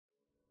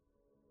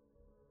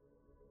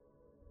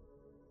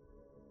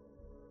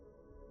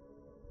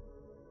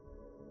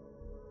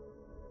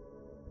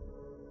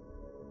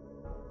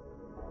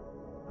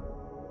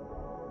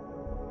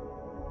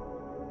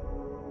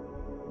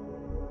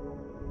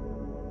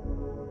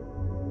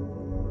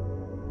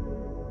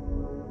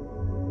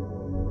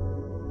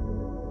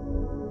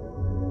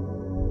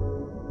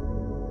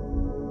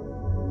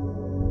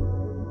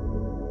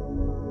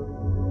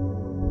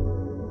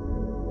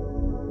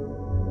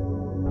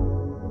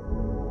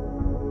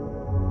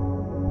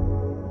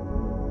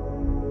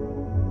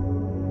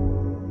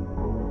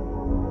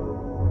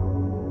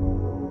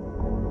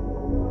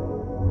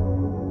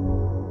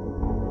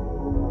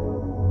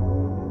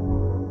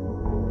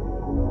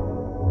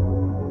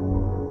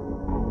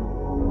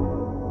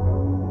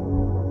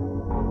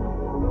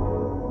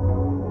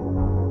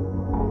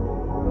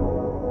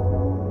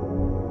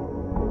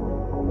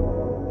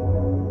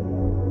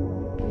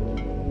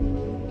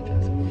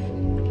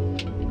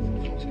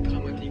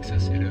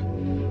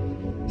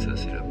Ça,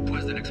 c'est la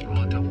poisse de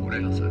l'explorateur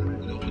polaire, ça, le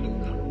coup de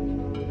redouble.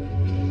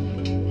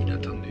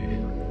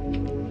 Inattendu.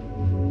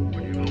 On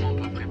est vraiment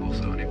pas prêt pour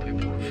ça. On est prêt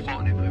pour le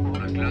froid, on est prêt pour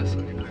la glace,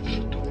 on est prêt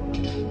pour tout.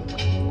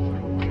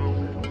 Vraiment,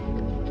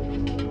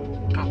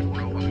 pas pour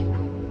le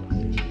redouble.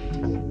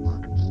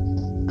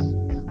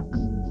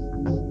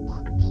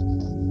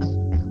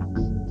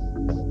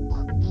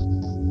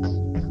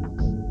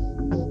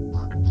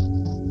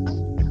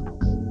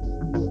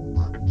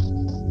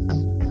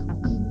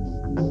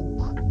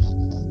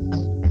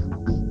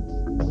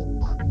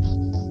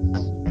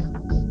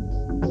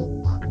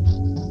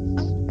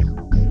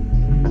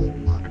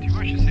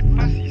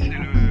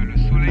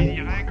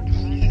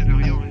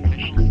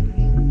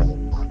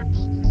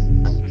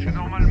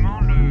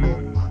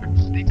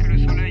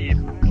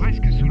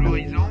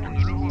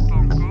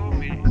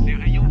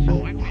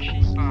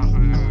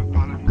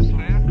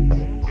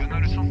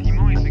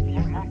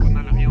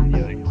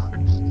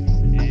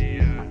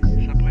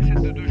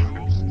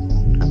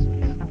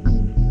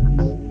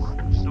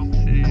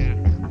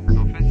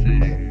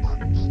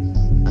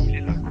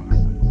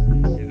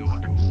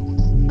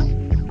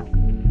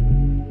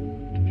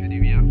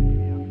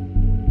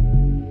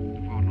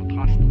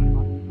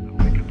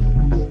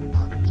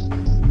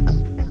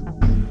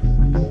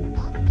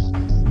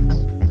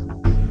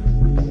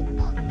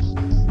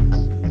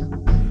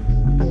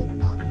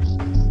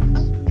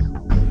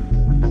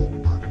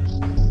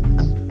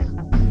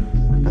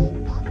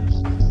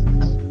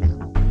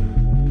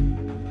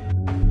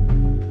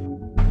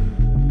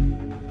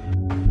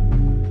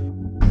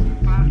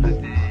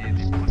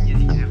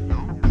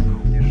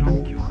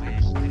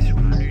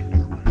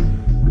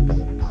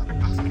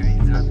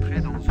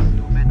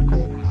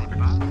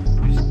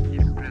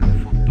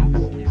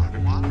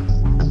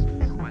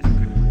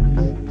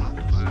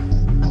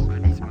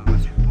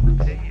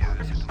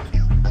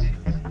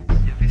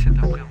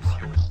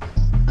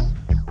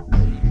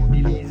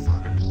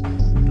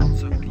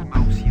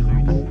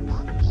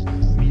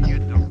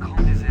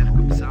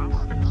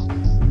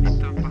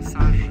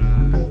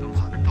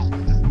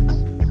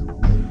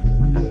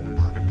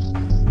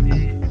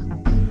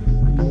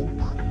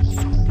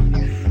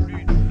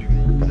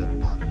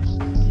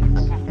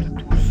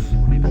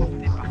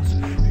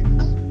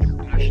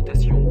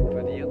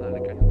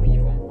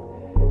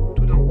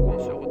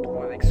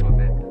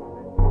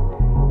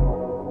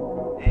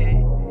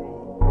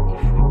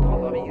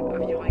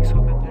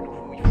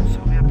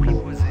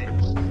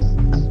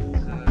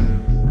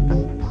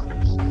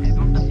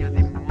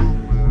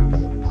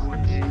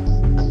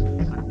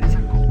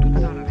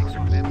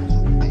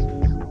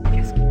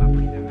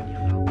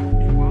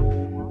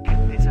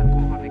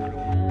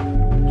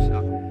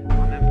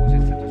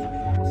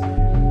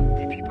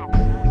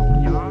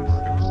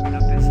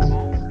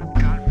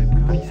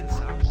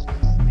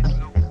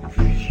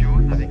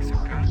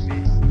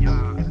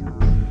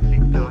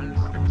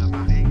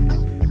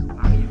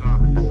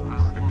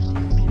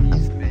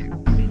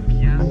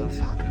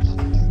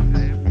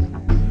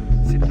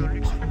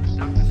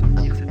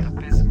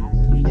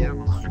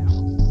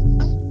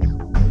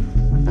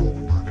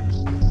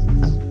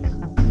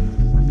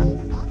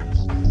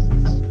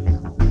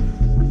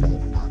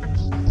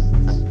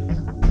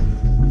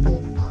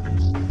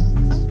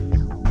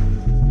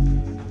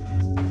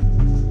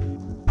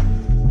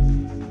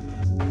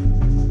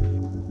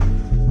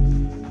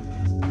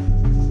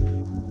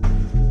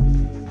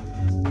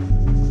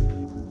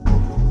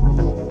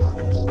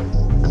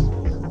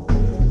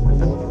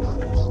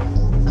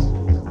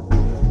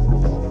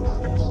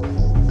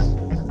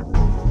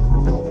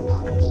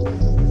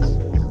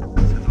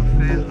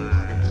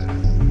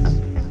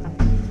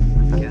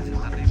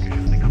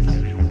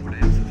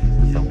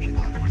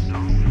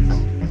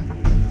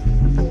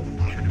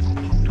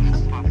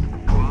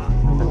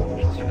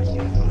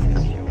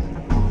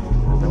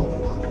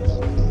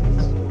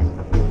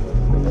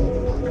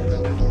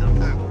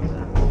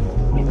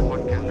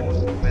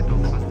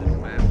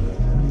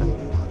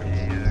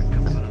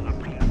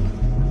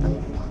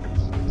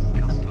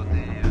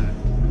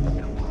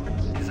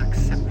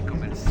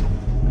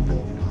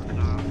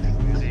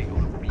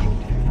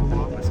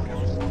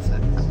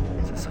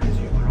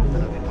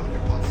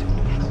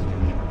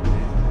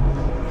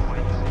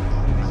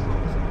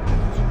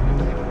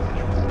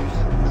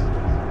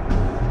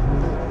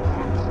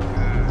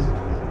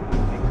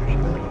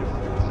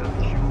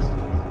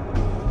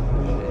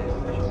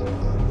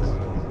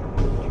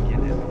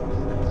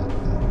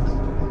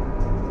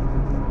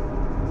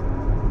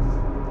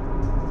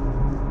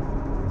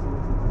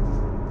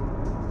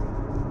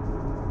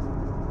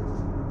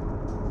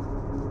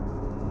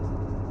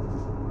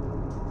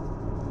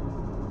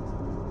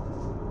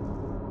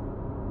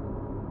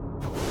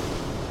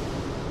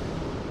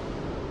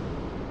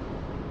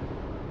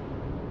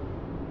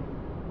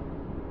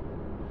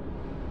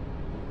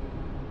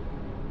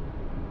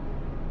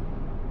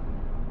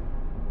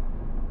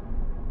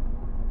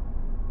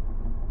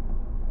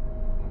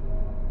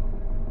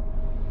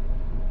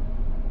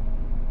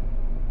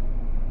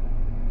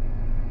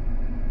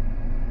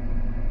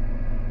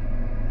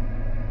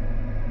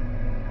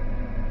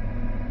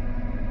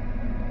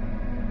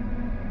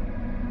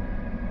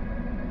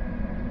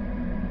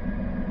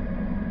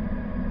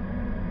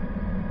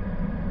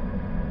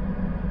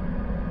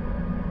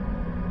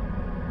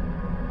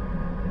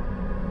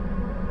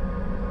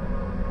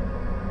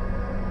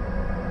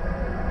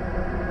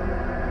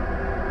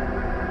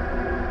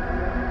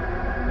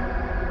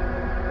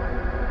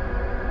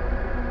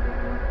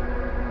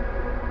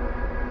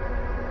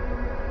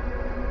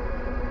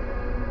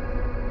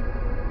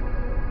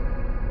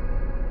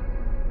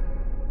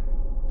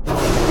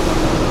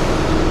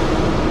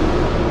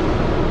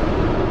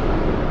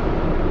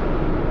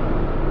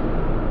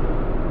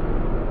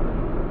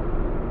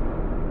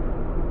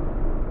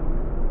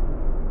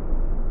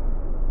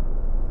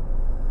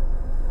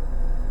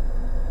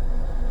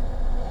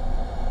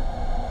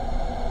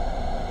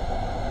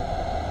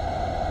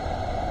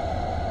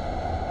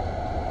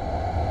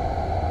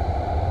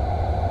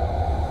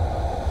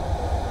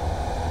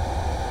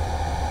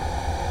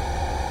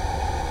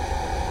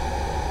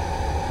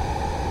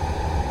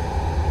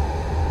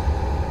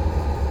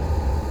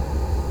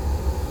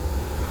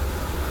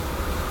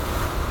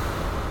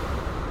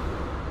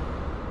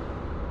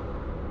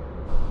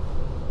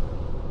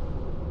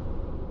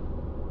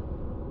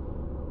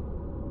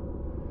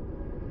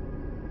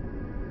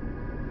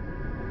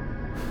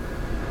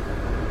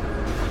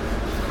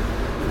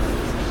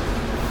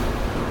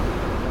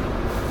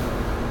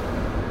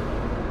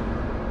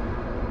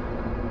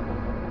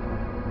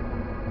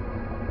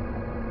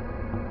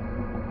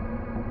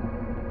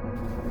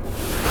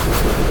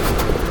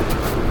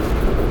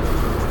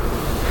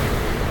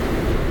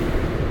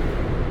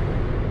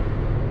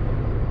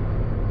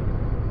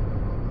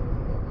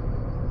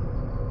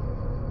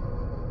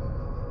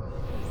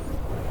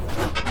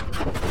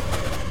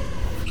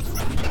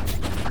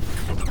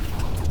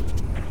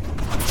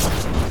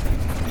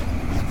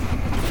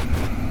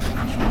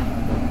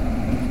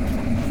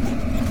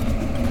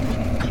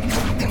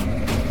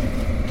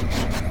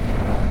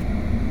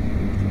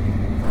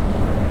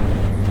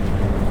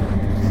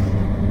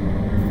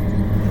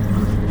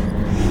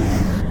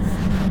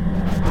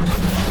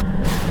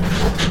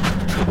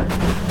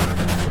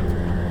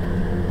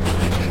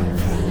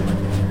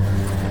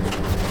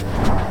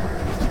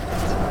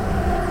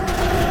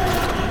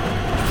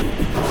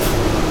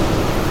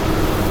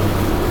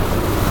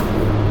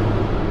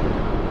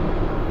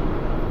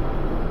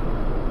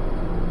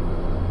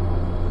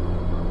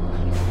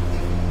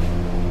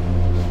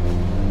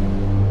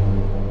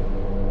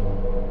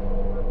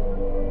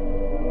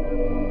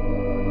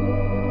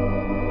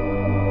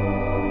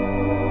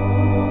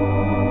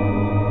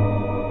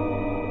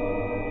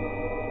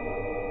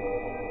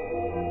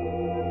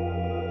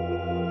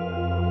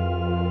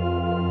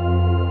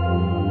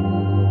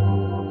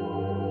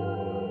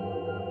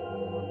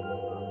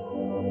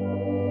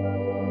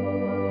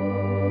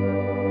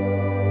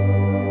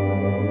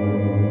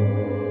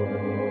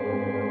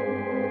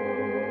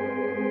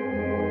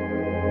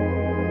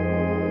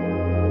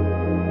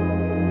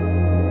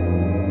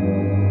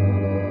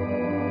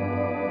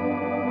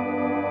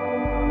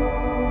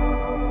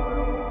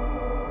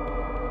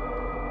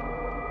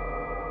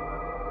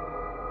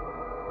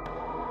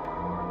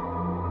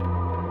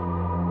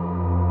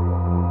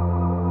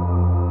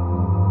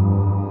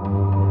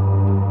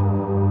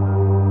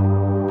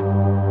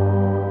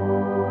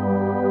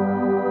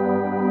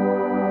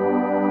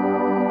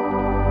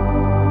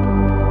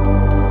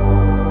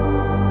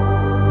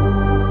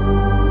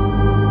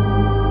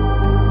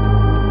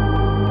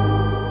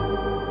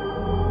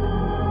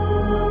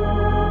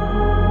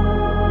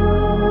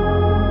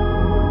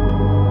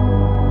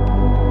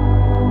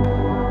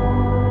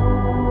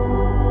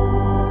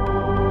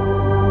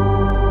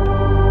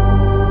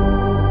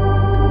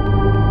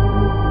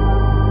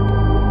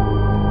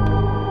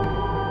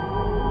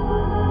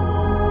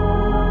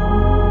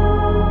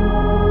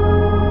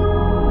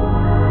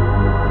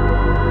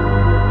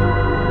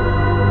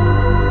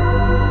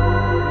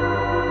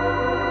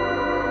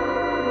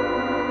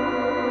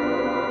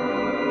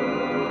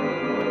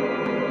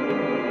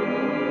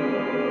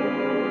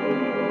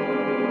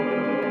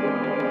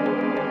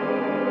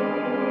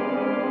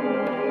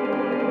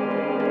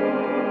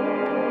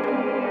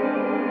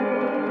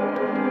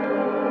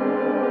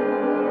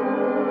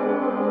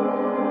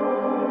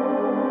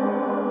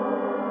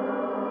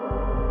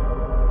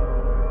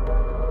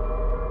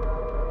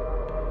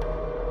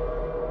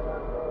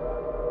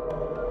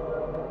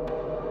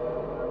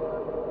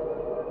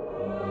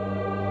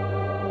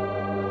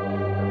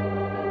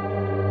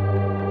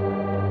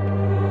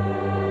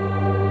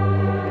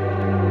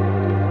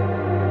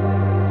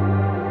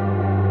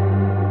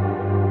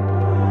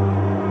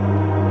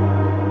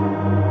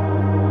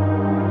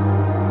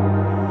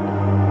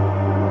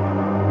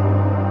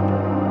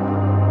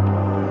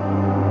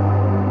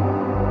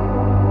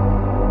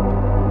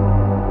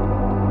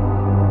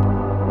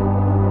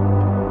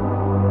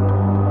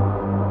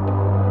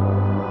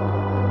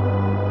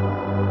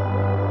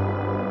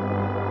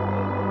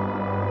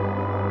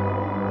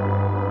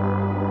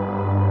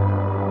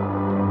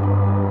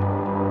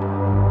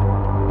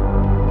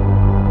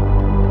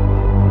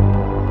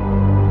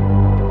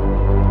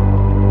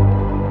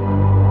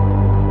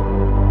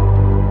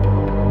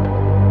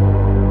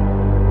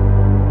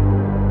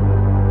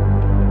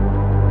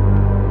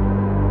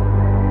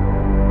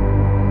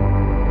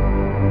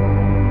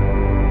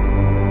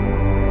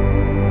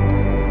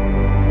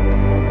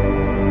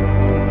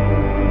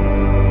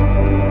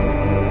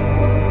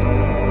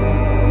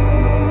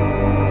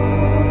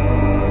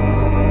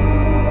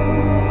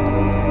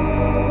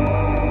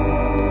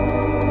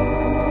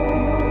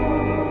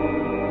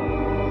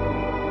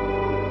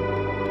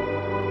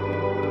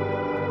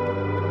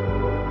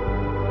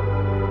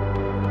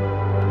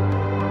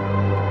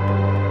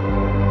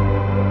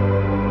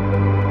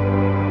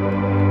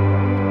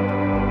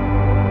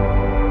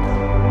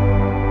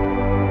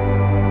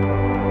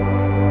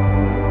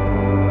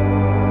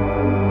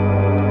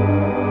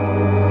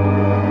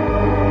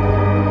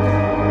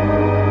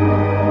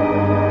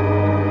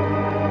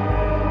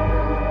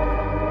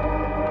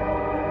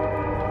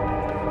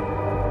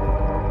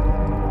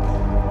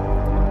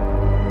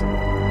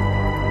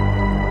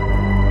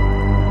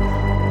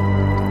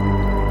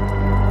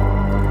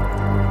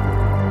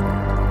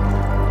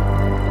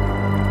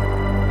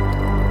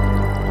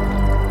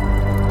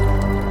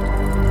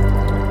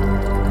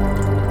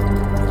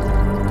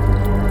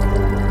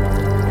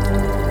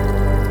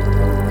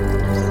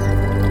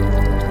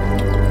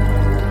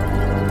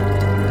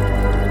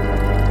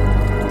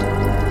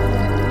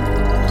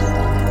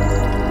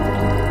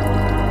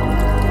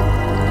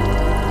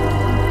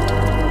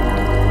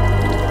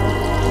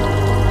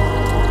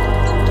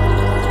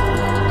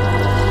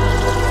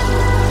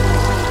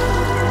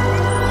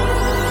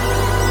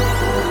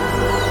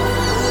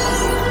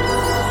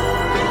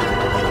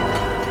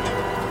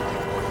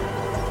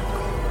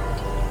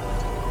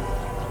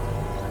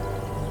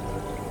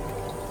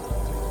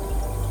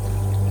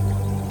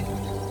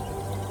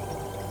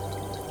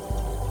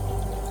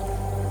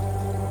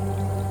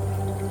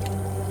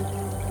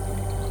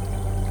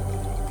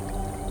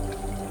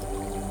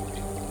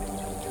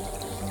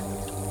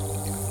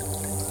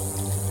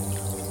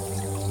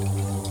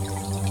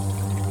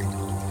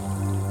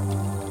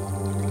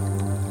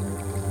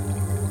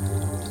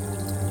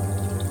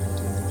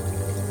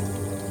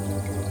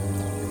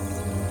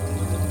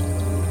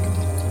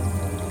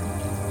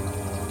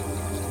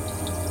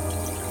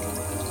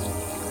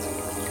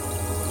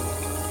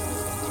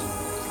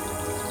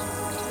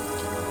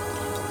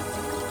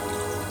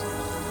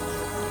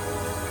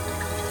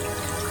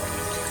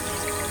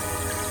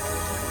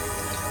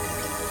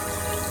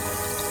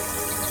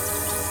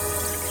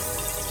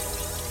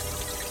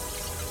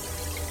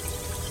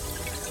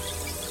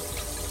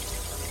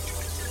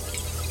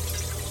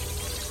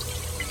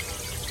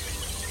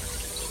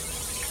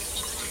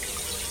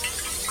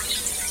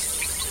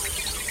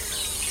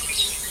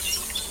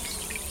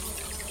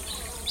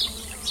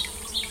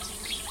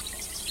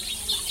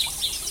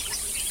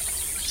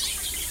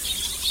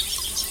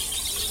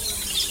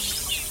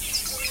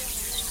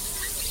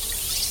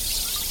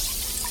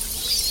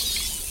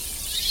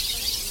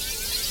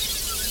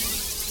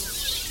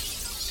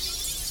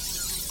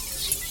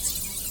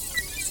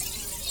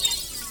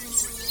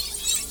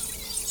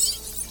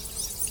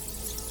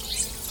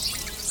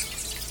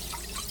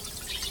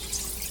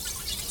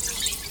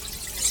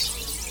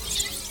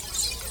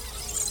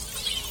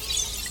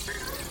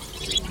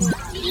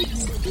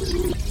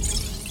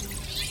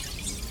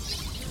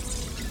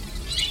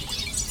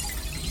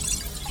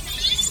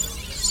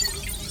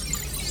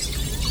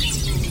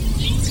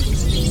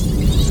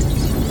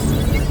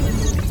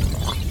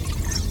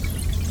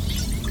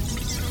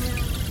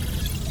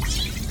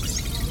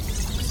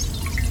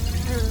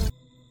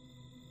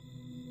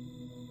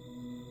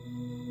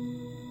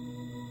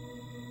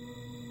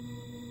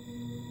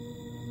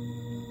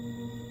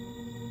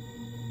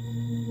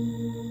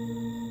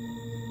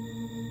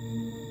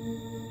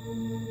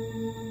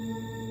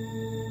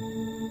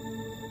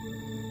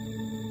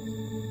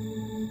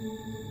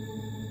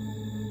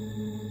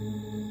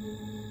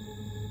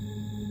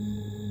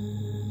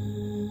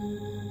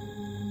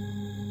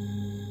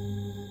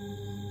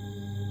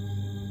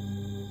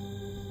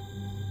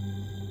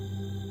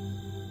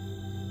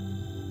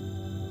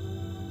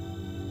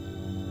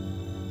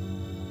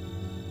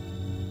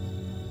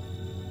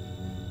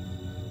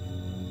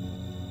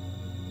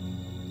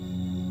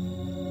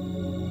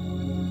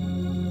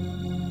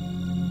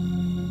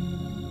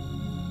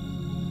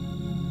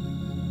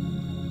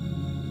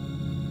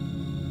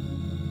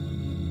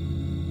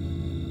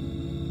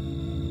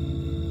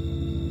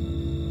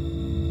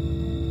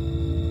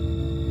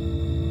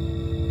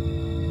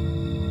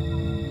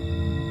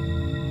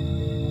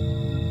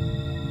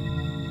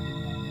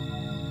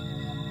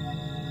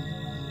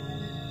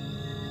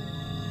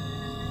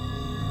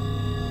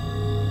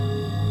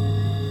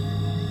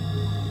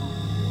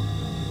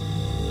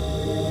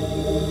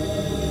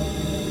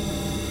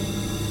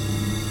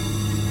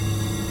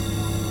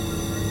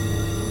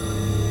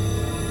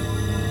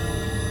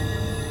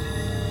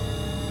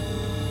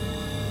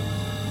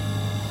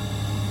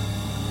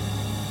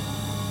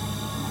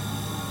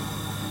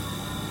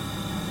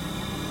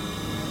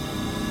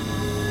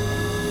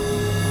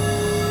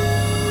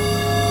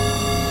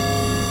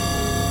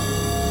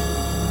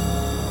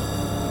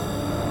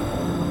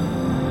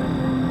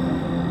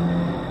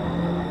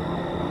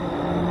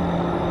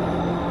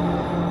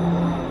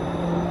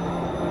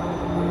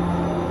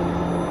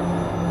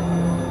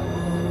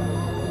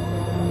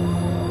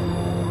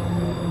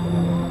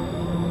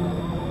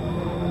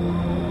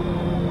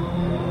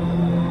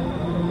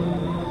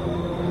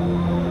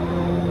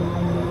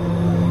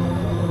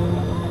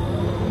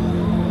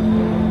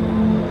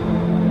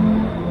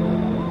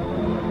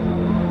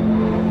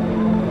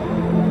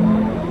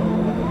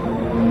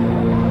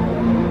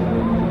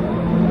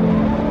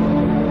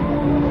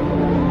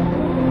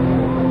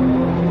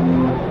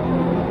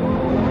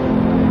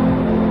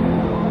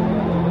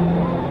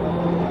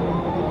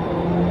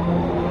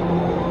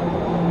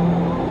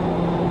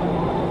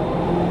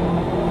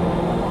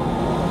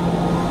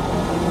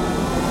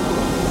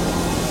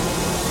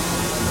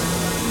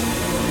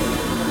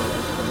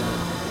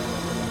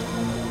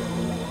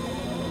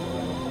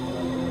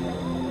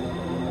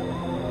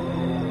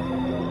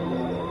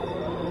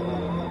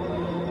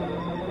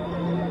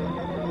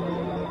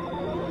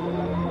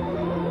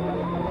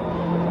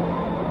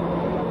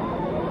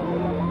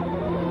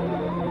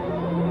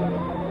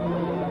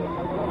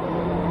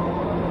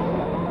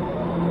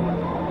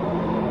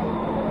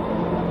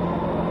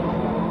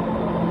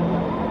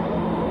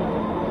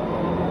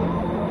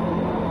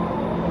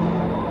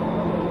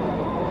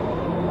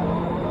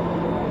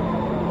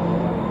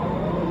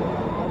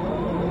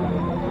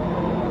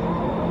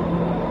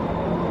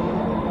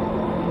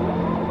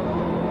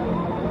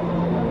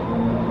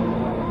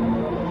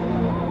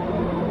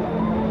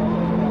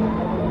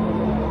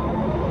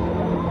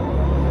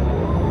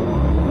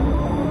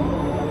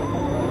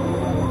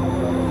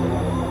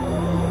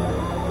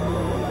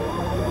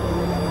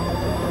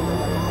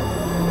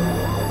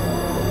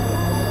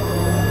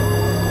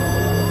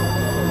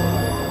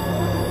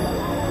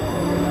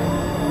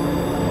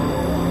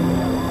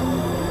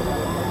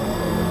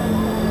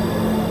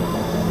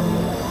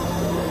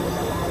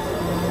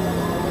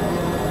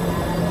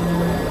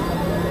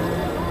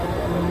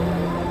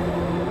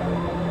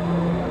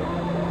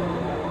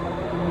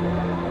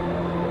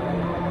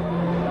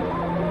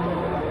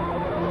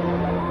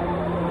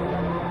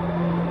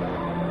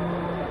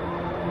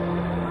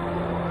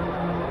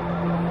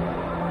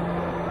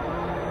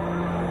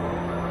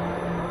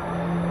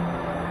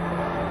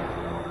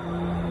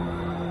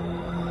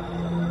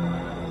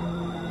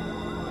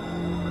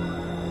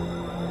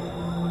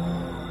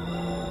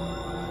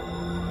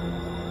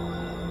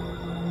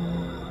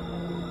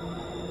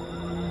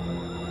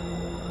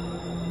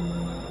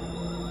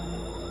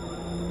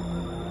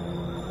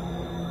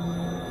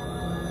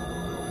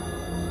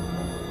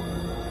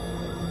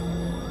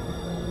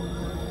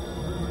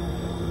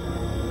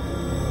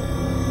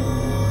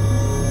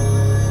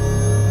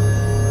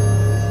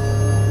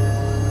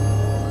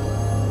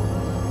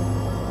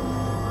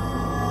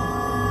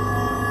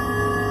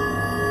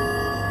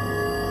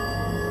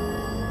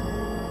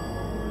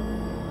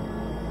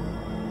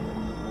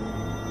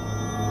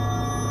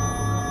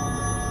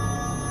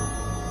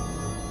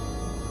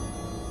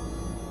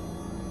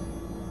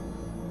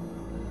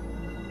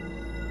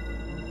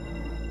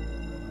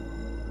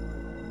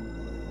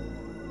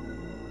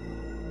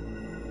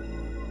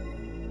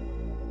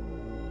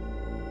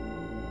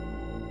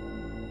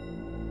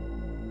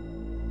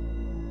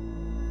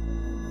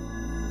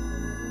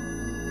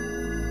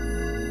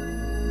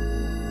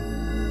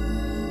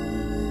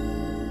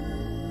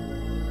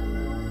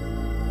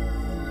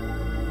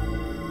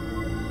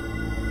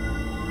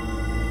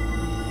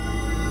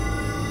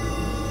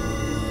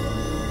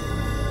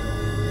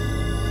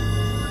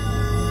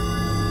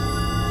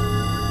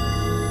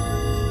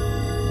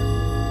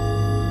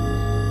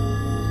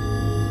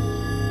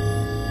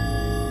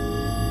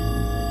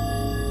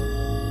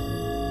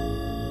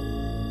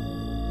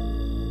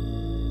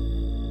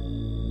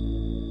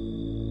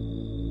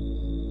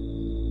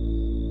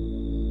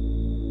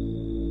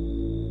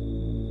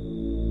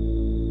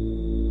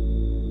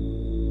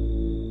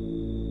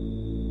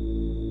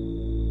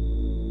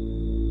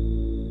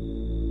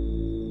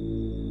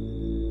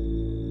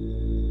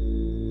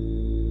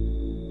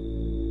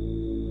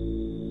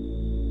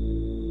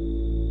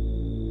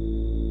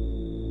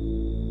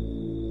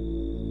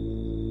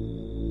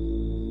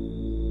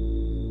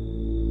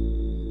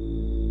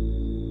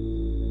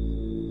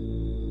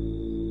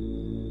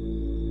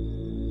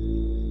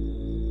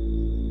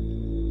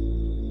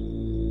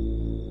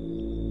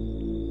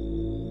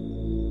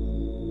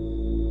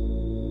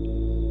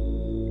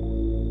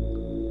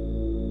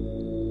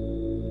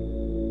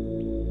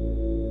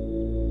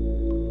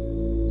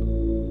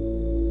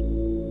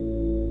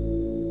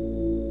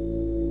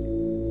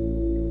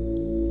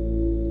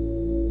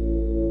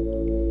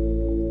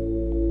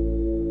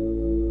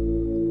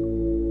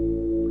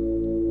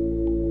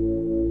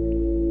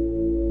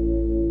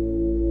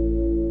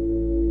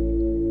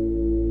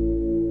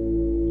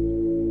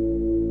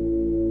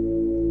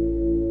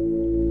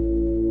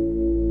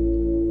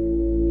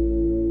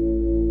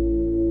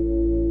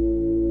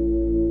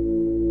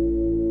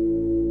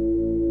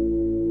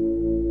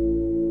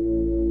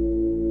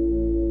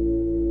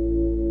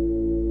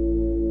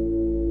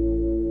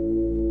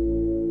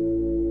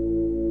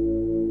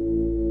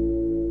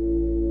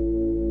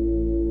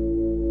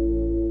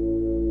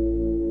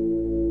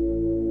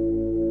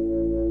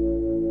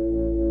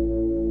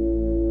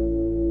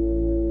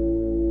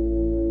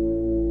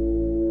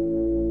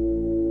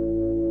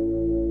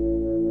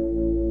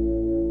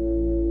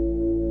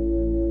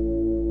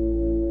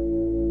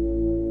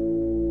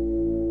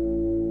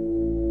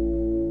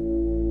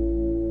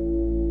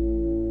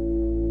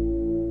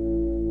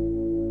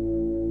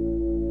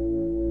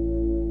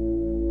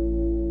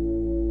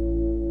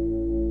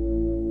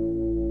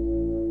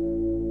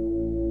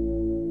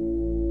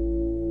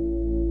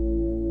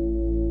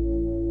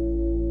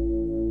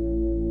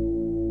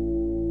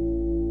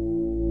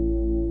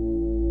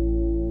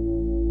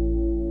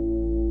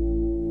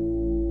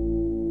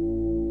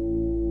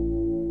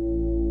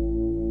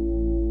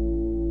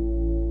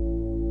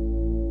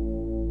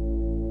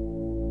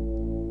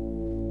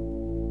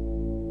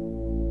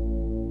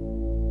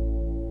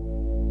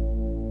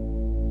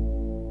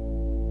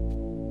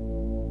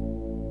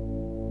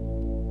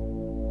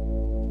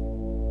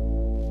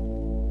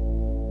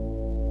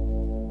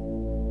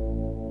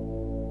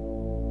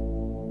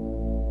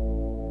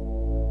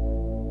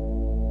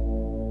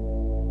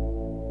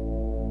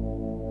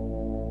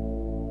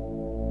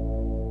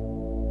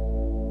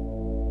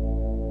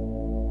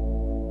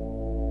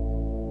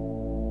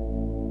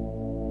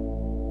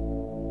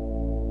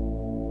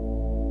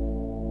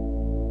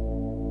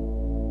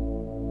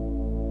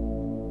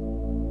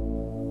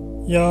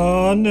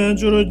 Ya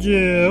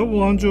Nenjuruji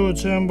Wanju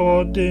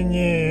Chenpo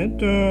Dini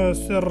Dun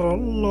Ser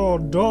Lo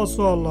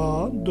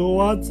Dosola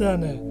Dua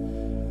Zane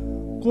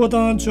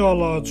Kudan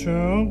Chola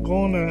Chun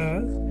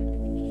Gone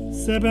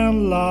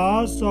Seben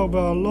La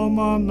Soba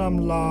Loma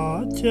Nam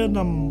La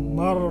Chenam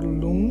Mar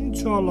Lung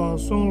Chola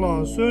Song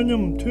La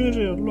Sunyum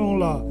Tunri Long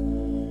La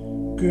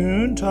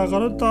Gun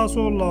Chakar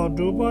Taso La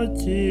Duba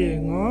Chi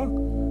Nga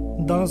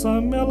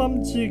Dansan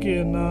Melam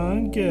Chiki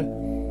Nanke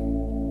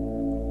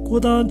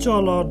Kudan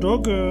Chola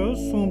Dogu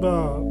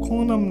Sumba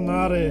Konam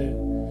Nare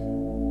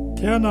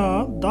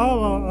Tena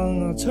Dala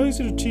Ang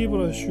Chaksir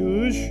Tibra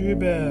Shu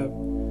Be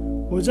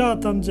Uja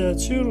Tamje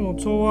Chirung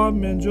Tsowa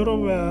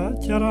Menjurowe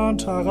Keran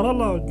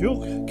Chakarala Yuk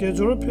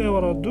Kejuru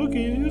Pewara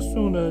Duki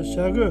Sungna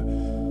Shagu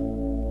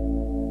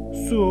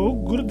Su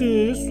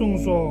Gurdi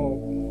Sungso.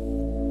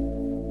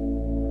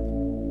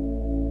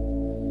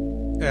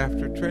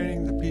 After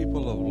training the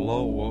people of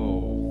Lo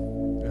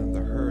Wo and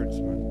the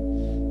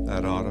herdsmen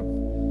that autumn,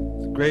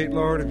 the great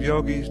lord of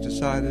yogis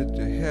decided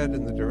to head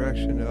in the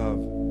direction of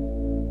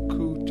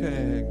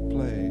Kutang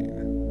Plain.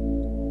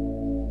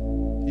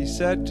 He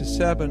said to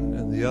Seben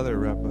and the other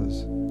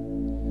Repas,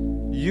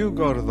 "You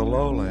go to the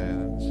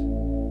lowlands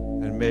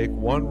and make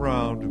one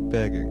round of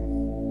begging.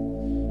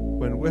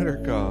 When winter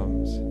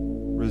comes,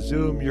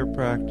 resume your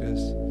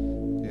practice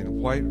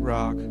in White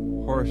Rock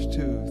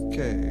Horsetooth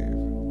Cave.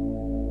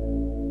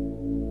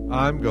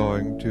 I'm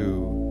going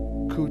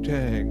to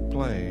Kutang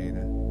Plain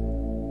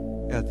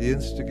at the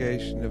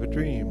instigation of a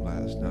dream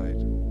last night."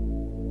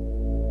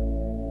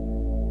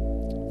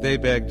 They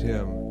begged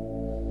him,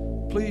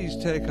 "Please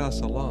take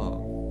us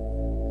along."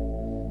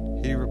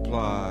 He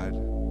replied,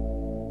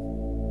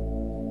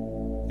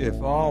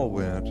 "If all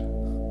went,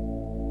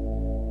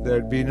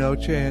 there'd be no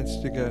chance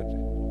to get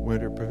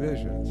winter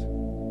provisions.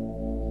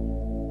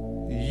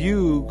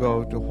 You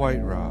go to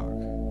White Rock.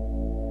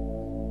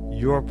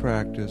 Your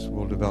practice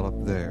will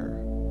develop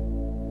there."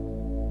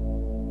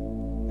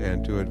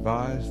 And to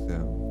advise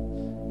them,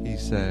 he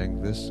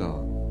sang this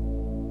song.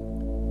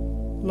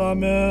 La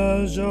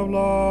me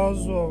jabla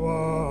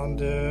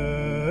zovande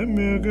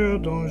mugu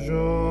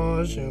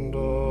donjo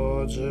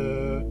shindo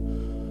je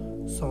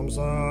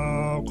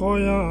samsa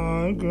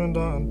koyan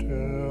gundan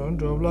tun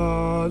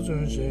jobla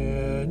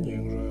zunshin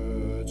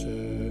yingru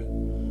je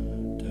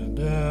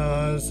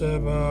tende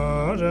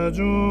seba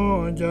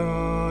rajun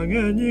jang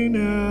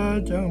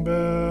yingne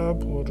jangbe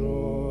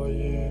puru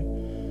yin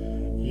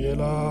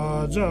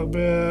yila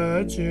jakbe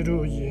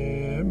jiru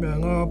yin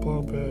menga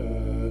pokbe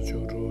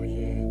juru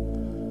yin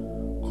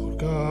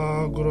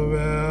Kurga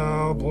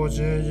Gurve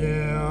Poche Ye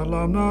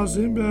Lamna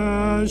Simbe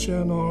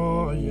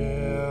Sheno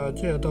Ye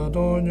Jeta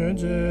Donyu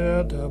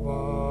Je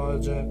Teba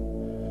Je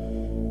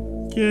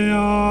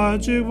Kya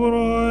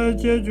Chiburo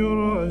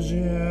Jejuro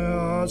Je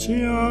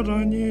Chiya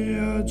Rani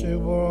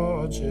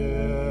Chiburo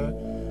Je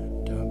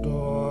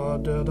Tendo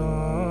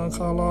Deda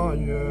Kala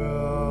Ye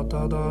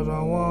Tada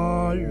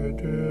Rawa Yu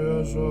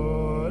Tu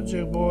So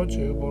Chibo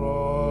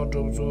Chiburo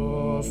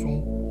Jubzu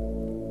Sung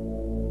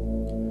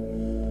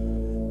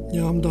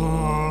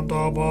Nyamda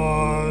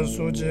Daba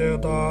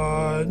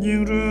Sujeda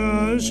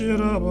Ningru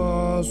Shiraba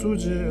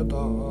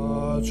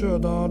Sujeda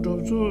Choda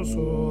Jubzu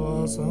Su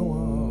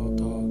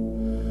Sanwada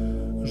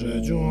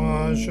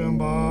Rejun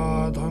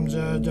Shenba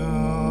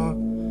Tamjeja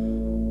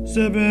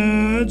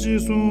Sebe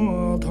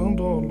Jisun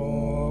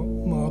Tangdolo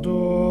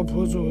Mado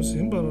Puzu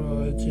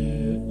Simbara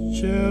Ji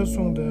She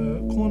Songde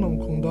Konam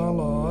Kongdan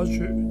La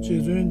Shu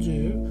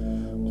Jizunji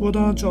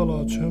Kudan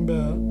Chala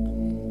Chunbe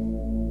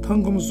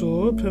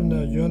Tangkumsu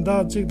Pimne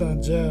Yunda Jigdan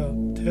Je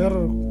Ter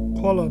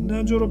Kola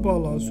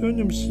Nanjurubala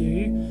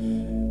Sunyumshi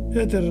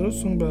Edir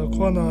Sungbe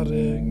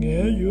Konare Nge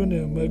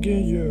Yune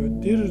Magin Yu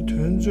Dir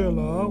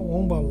Tunjula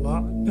Wongba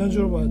La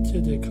Nanjuruba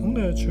Jidi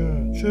Kangne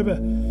Chun Chube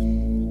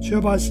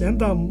Cheba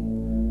Shendam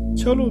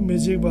Chalu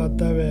Mijigba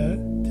Dawe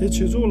Te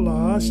Chizu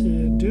La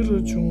Si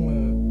Dir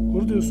Chung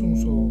Gurdi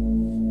Sungso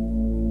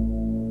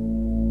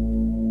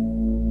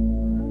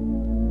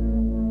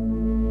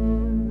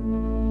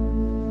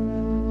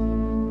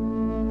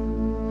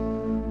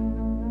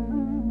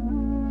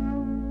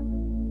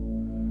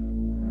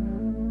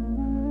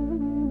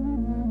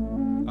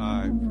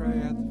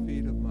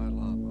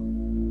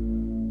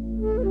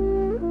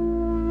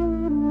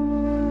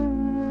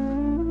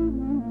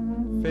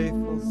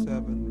Faithful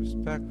Seven,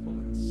 respectful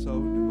and so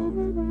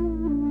devoted,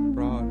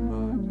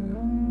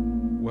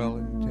 broad-minded,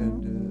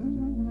 well-intended,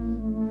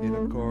 in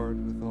accord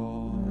with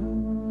all,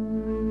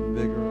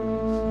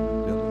 vigorous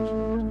and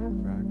diligent in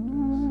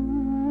practice.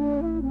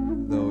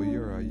 Though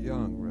you're a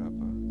young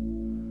Repa,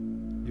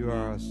 you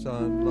are a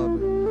son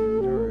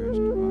lovingly nourished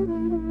by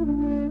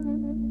me.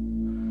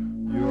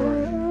 You are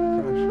a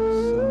precious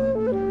son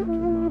dear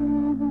to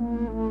my heart,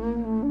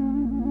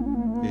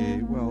 a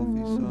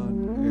wealthy son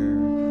heir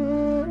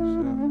to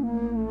my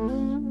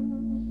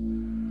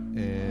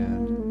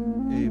and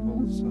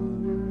able son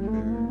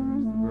bears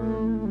the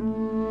burden,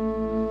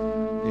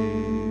 a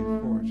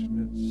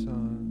fortunate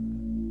son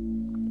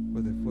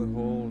with a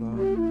foothold on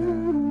the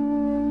path.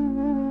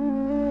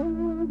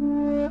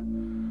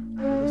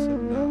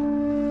 Listen now,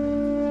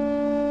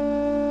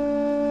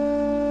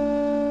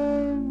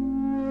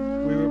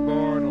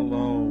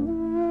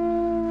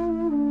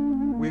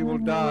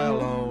 die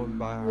alone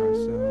by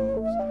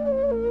ourselves?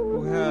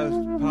 Who has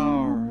the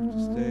power to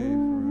stay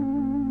forever?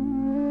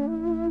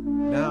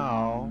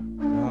 Now,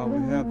 while we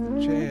have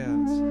the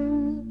chance,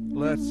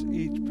 let's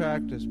each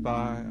practice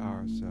by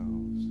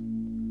ourselves.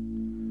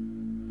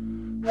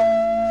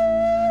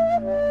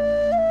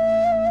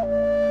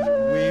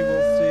 We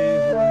will see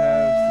who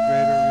has the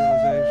greater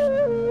realization,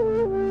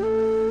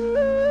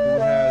 who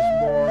has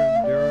more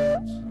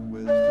endurance and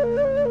wisdom,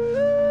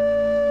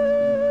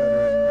 who's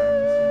better at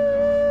practicing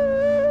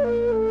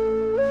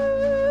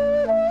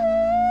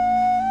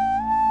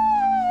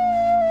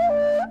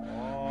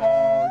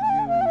all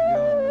you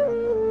young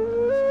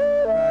rebels,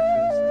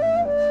 practice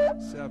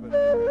as 7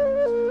 direct.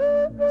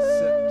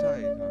 Sit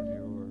tight on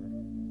your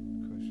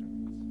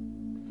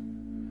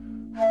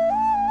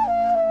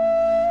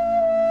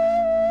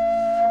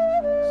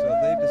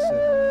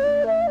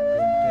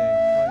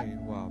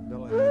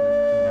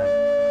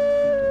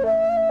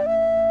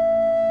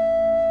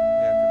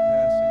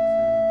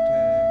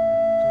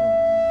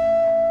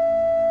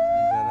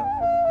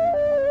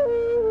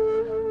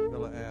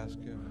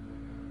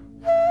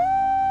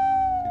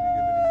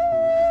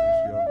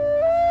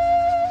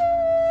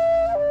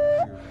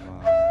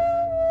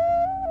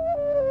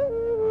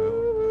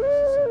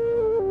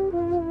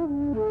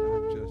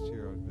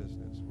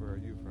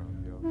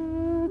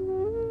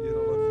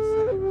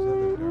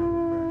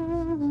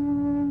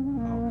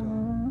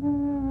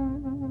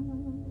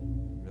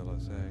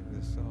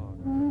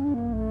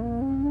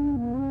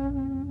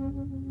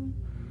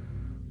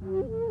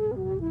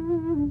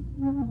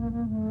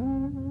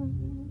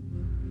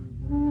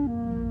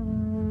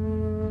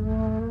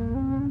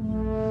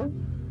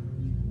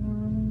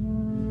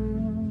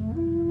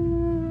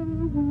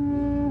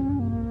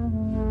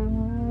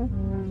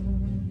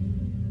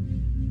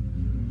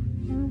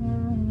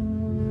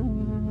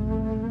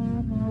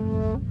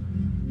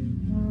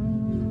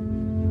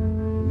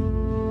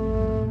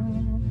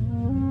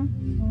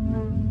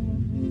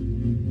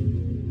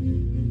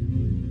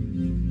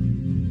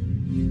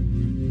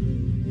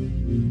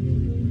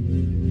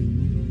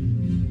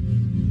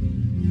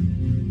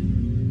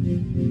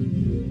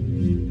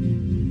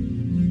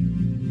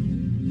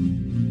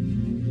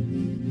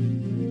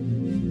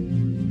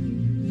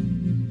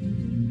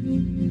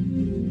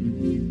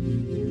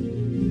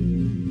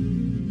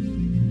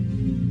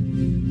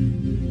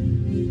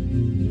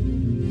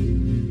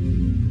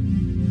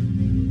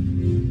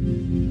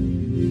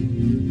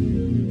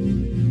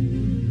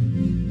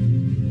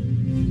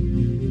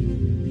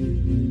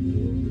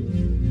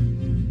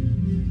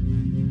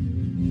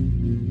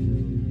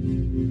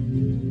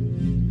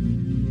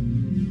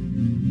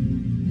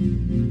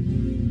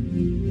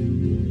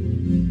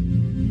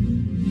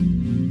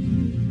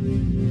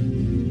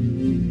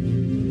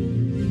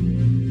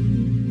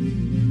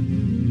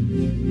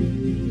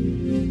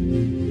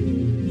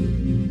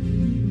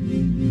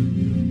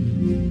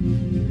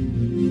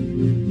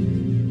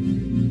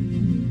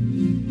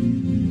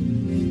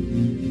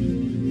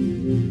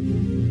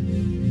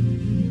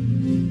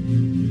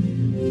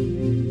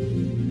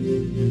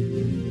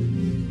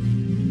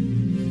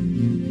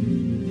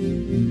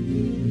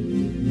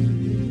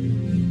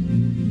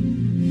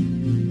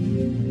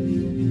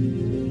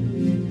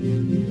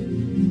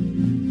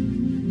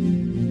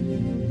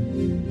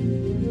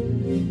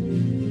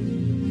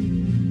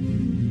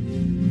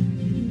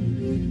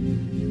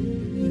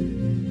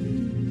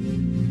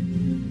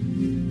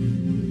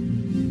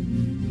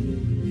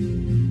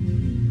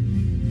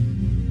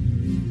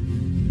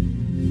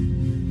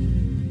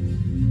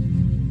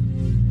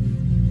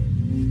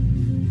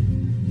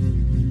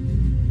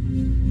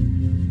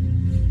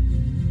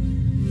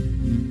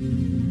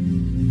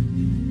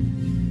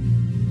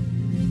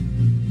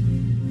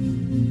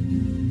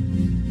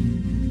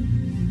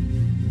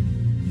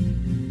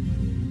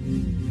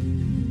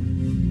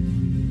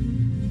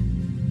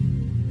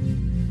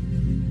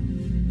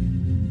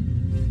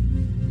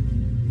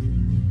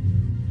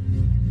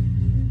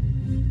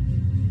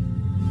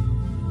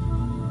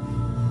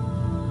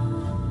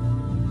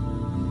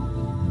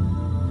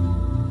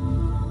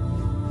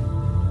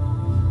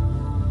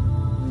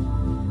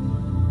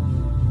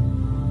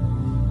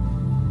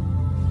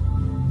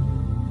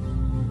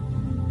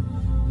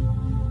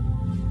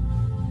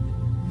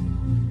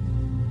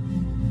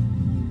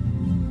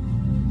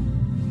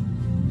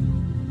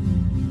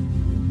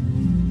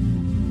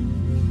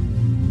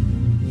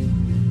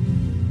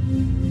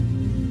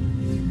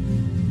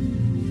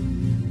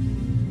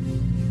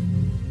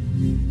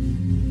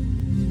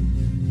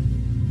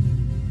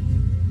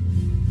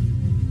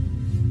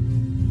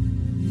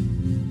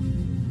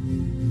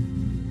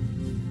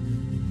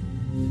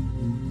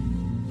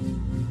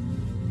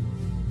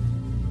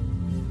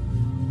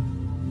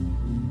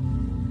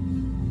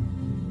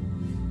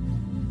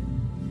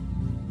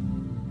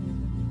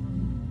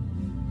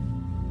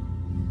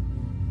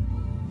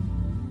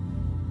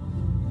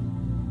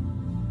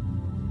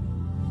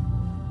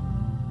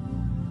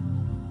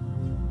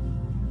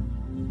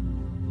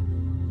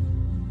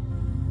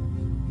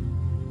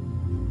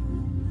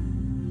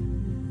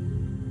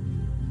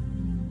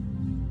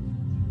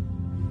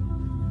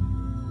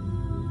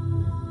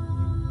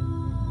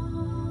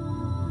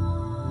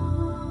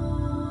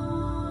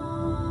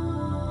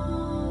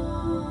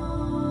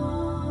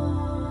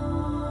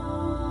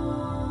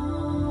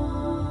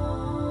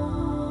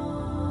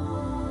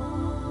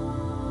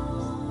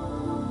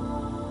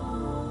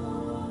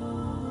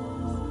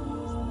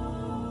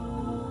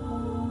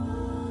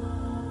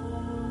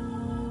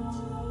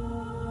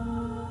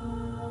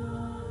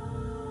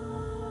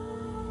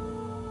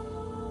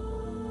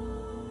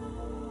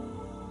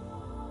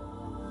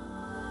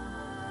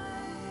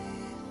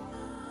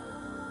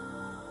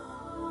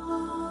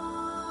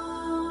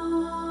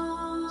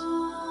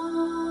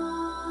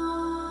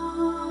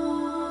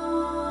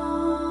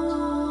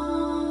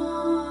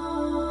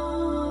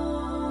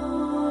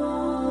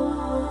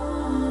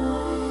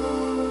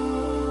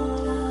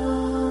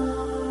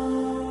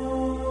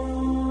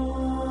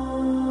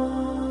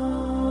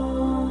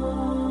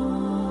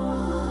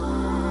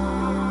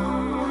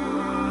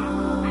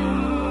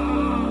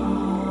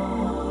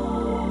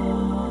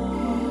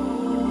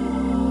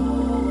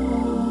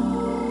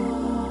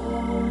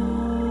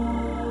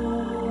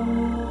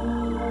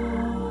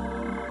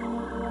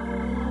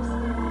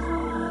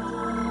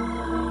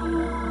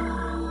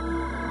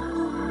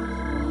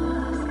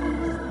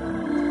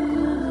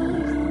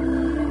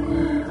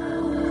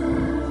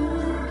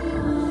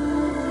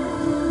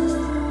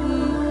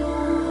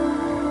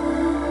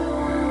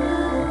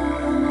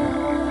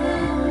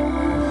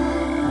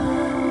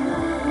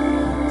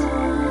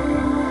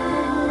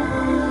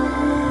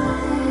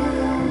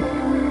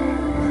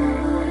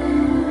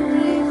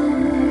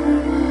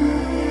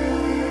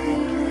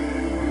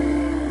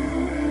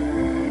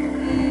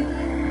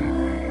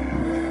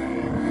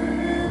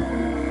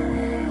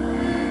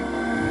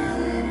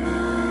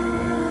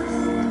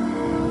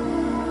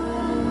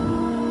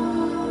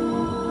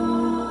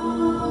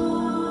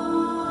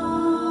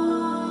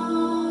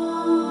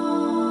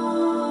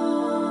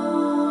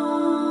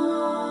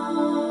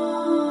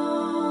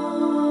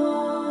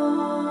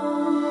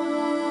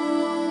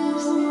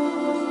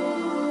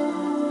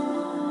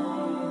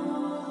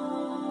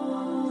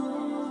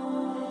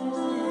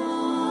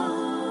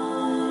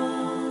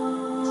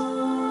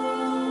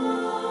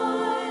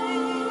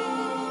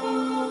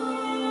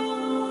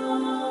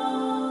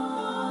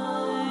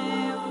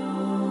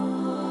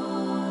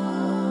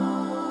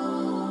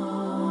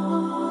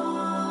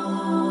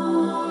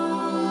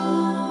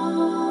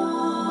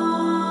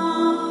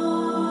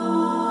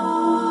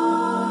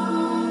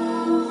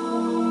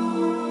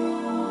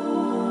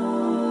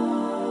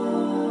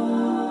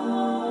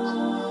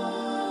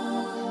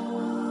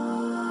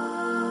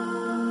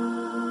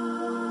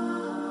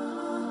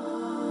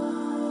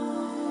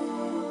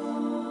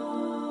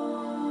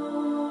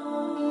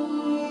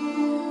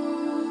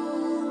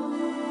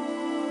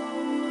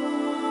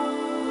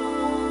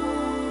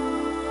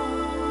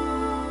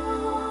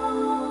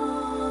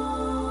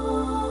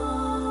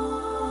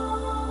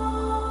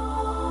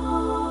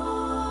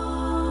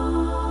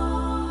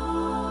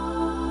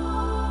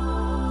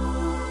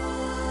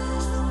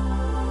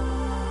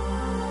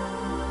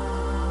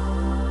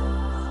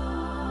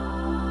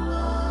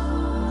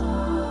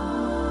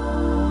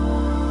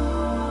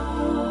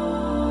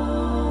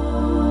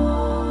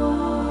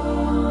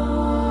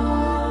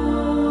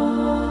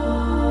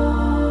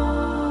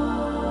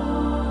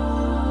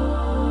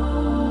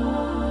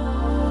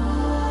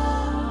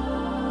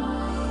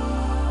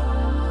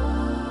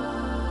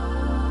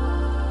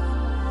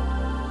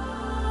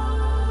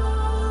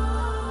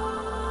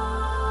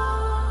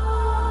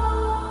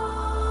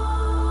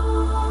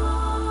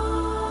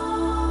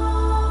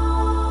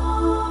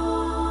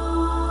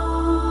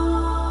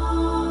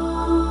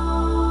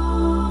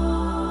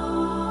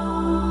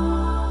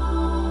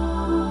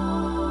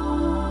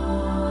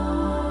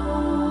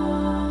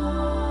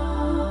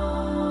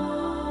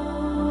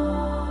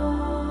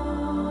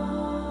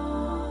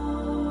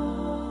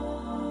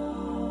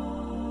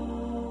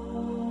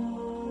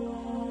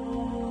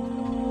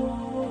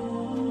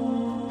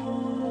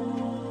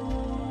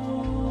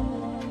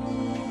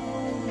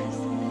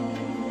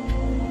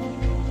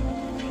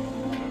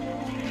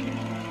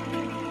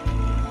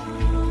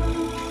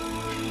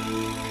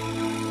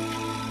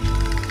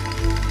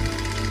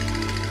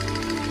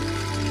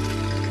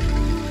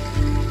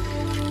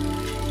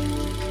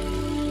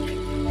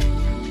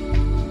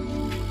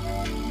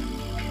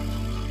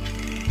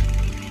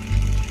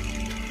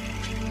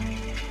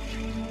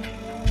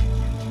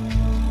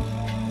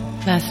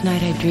Last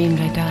night I dreamed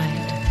I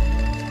died,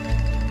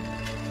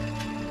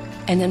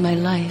 and that my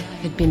life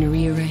had been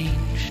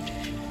rearranged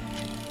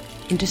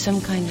into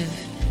some kind of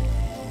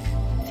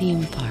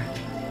theme park.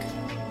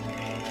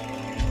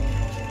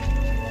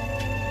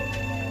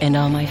 And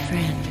all my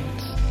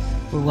friends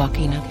were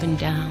walking up and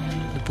down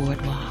the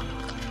boardwalk.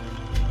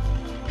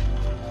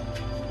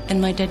 And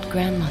my dead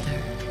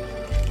grandmother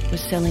was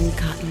selling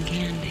cotton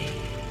candy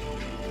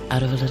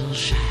out of a little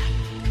shack.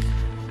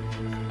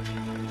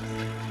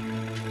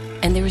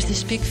 And there was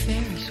this big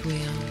Ferris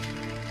wheel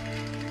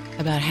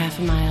about half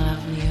a mile out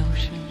in the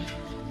ocean,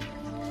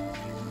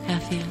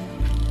 half in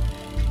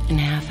and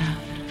half out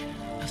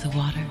of the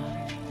water.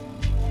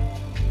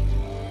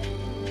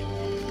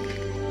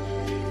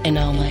 And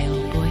all my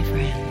old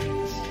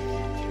boyfriends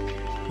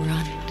were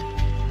on it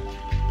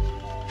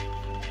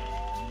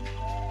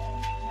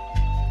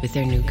with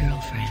their new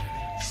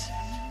girlfriends.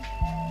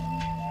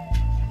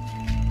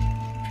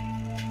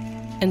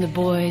 And the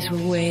boys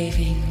were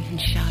waving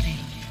and shouting.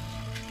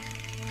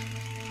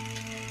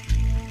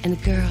 And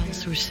the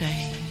girls were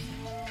saying,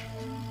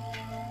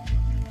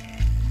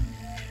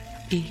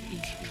 eek.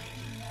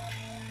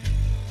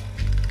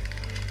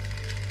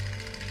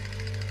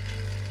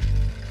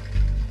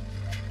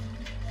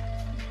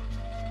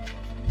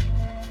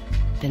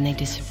 Then they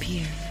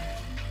disappear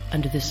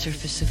under the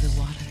surface of the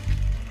water.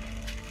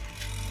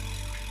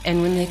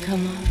 And when they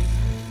come up,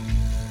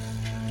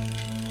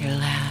 they're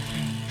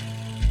laughing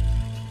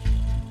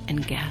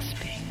and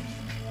gasping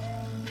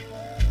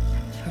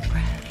for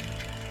breath.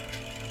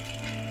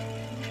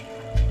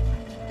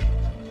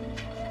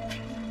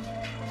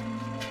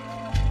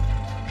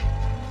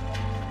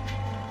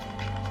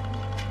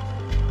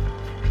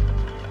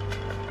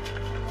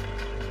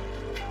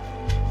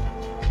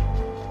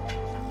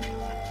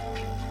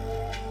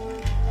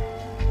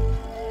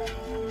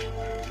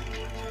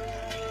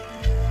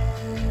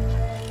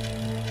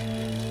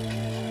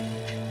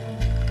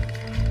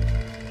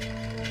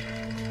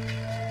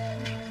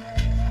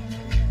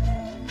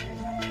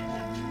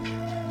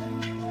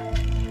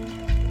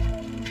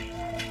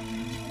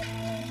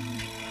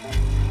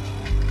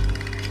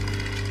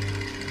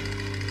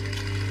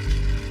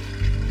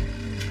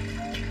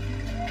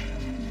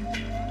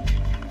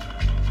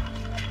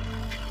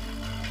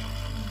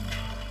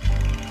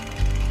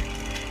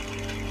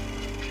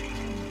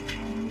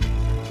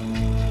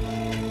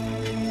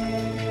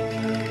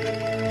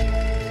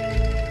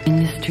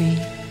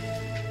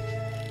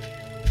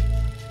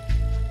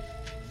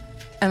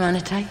 I'm on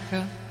a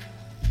tightrope,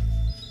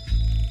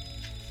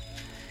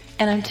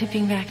 and I'm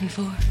tipping back and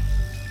forth,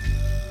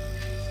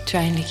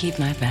 trying to keep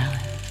my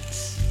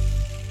balance.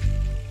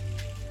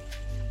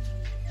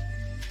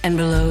 And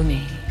below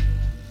me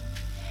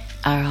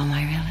are all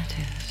my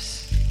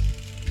relatives.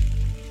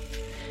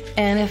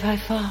 And if I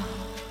fall,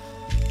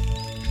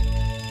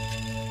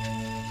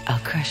 I'll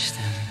crush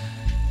them.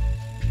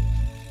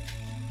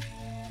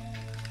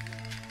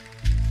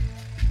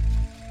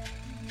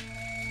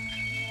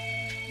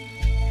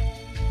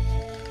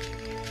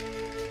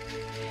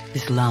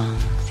 This long,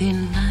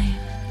 thin line,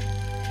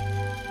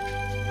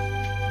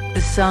 the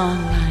song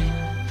line,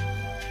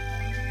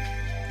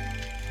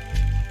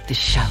 the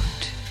shout.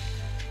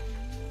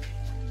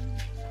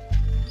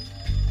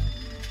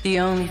 The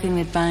only thing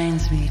that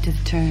binds me to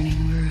the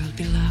turning world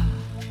below.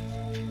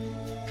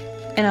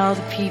 And all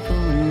the people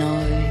and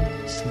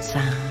noise and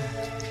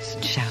sounds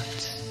and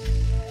shouts.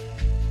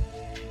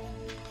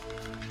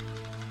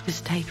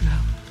 This tightrope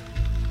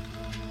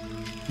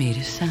made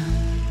of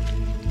sound.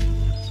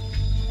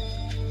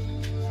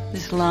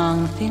 This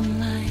long, thin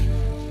line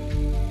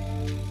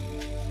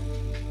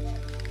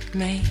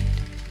made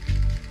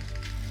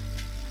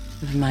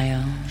of my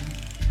own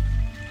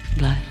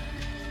blood.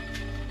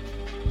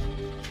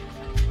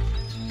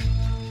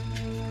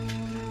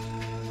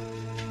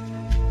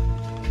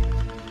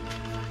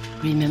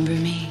 Remember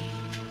me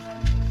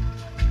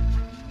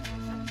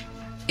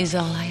is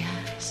all I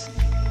ask.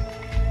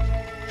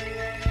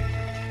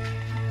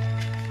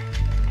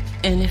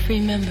 And if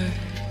remembered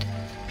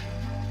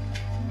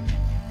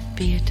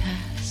be a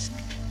task,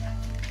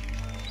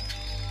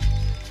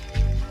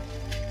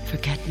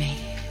 forget me.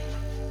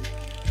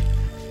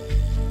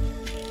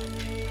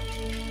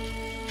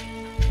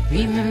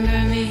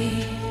 Remember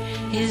me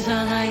is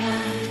all I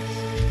ask.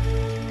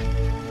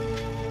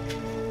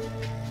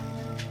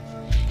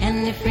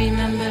 And if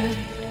remembered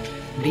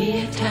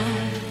be a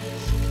task,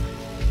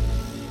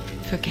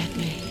 forget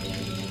me.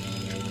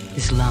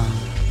 This long,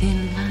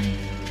 thin line,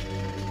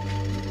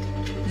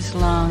 this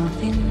long,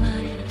 thin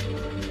line,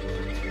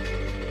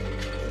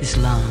 this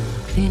long,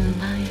 thin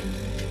line,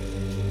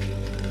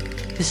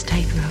 this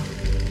tightrope.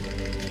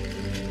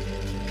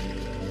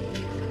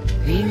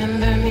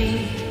 Remember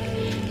me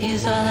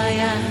is all I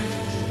ask.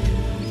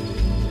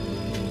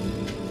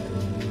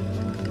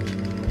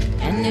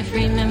 And if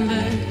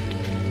remembered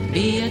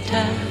be a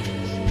task,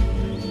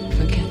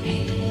 forget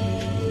me.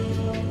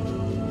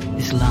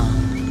 This long,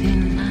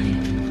 thin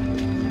line,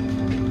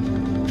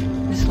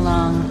 this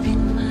long,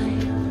 thin line,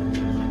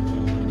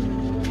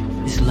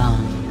 this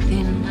long,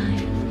 thin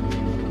line,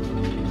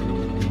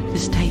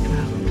 this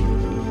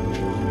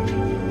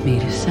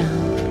made a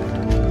sound.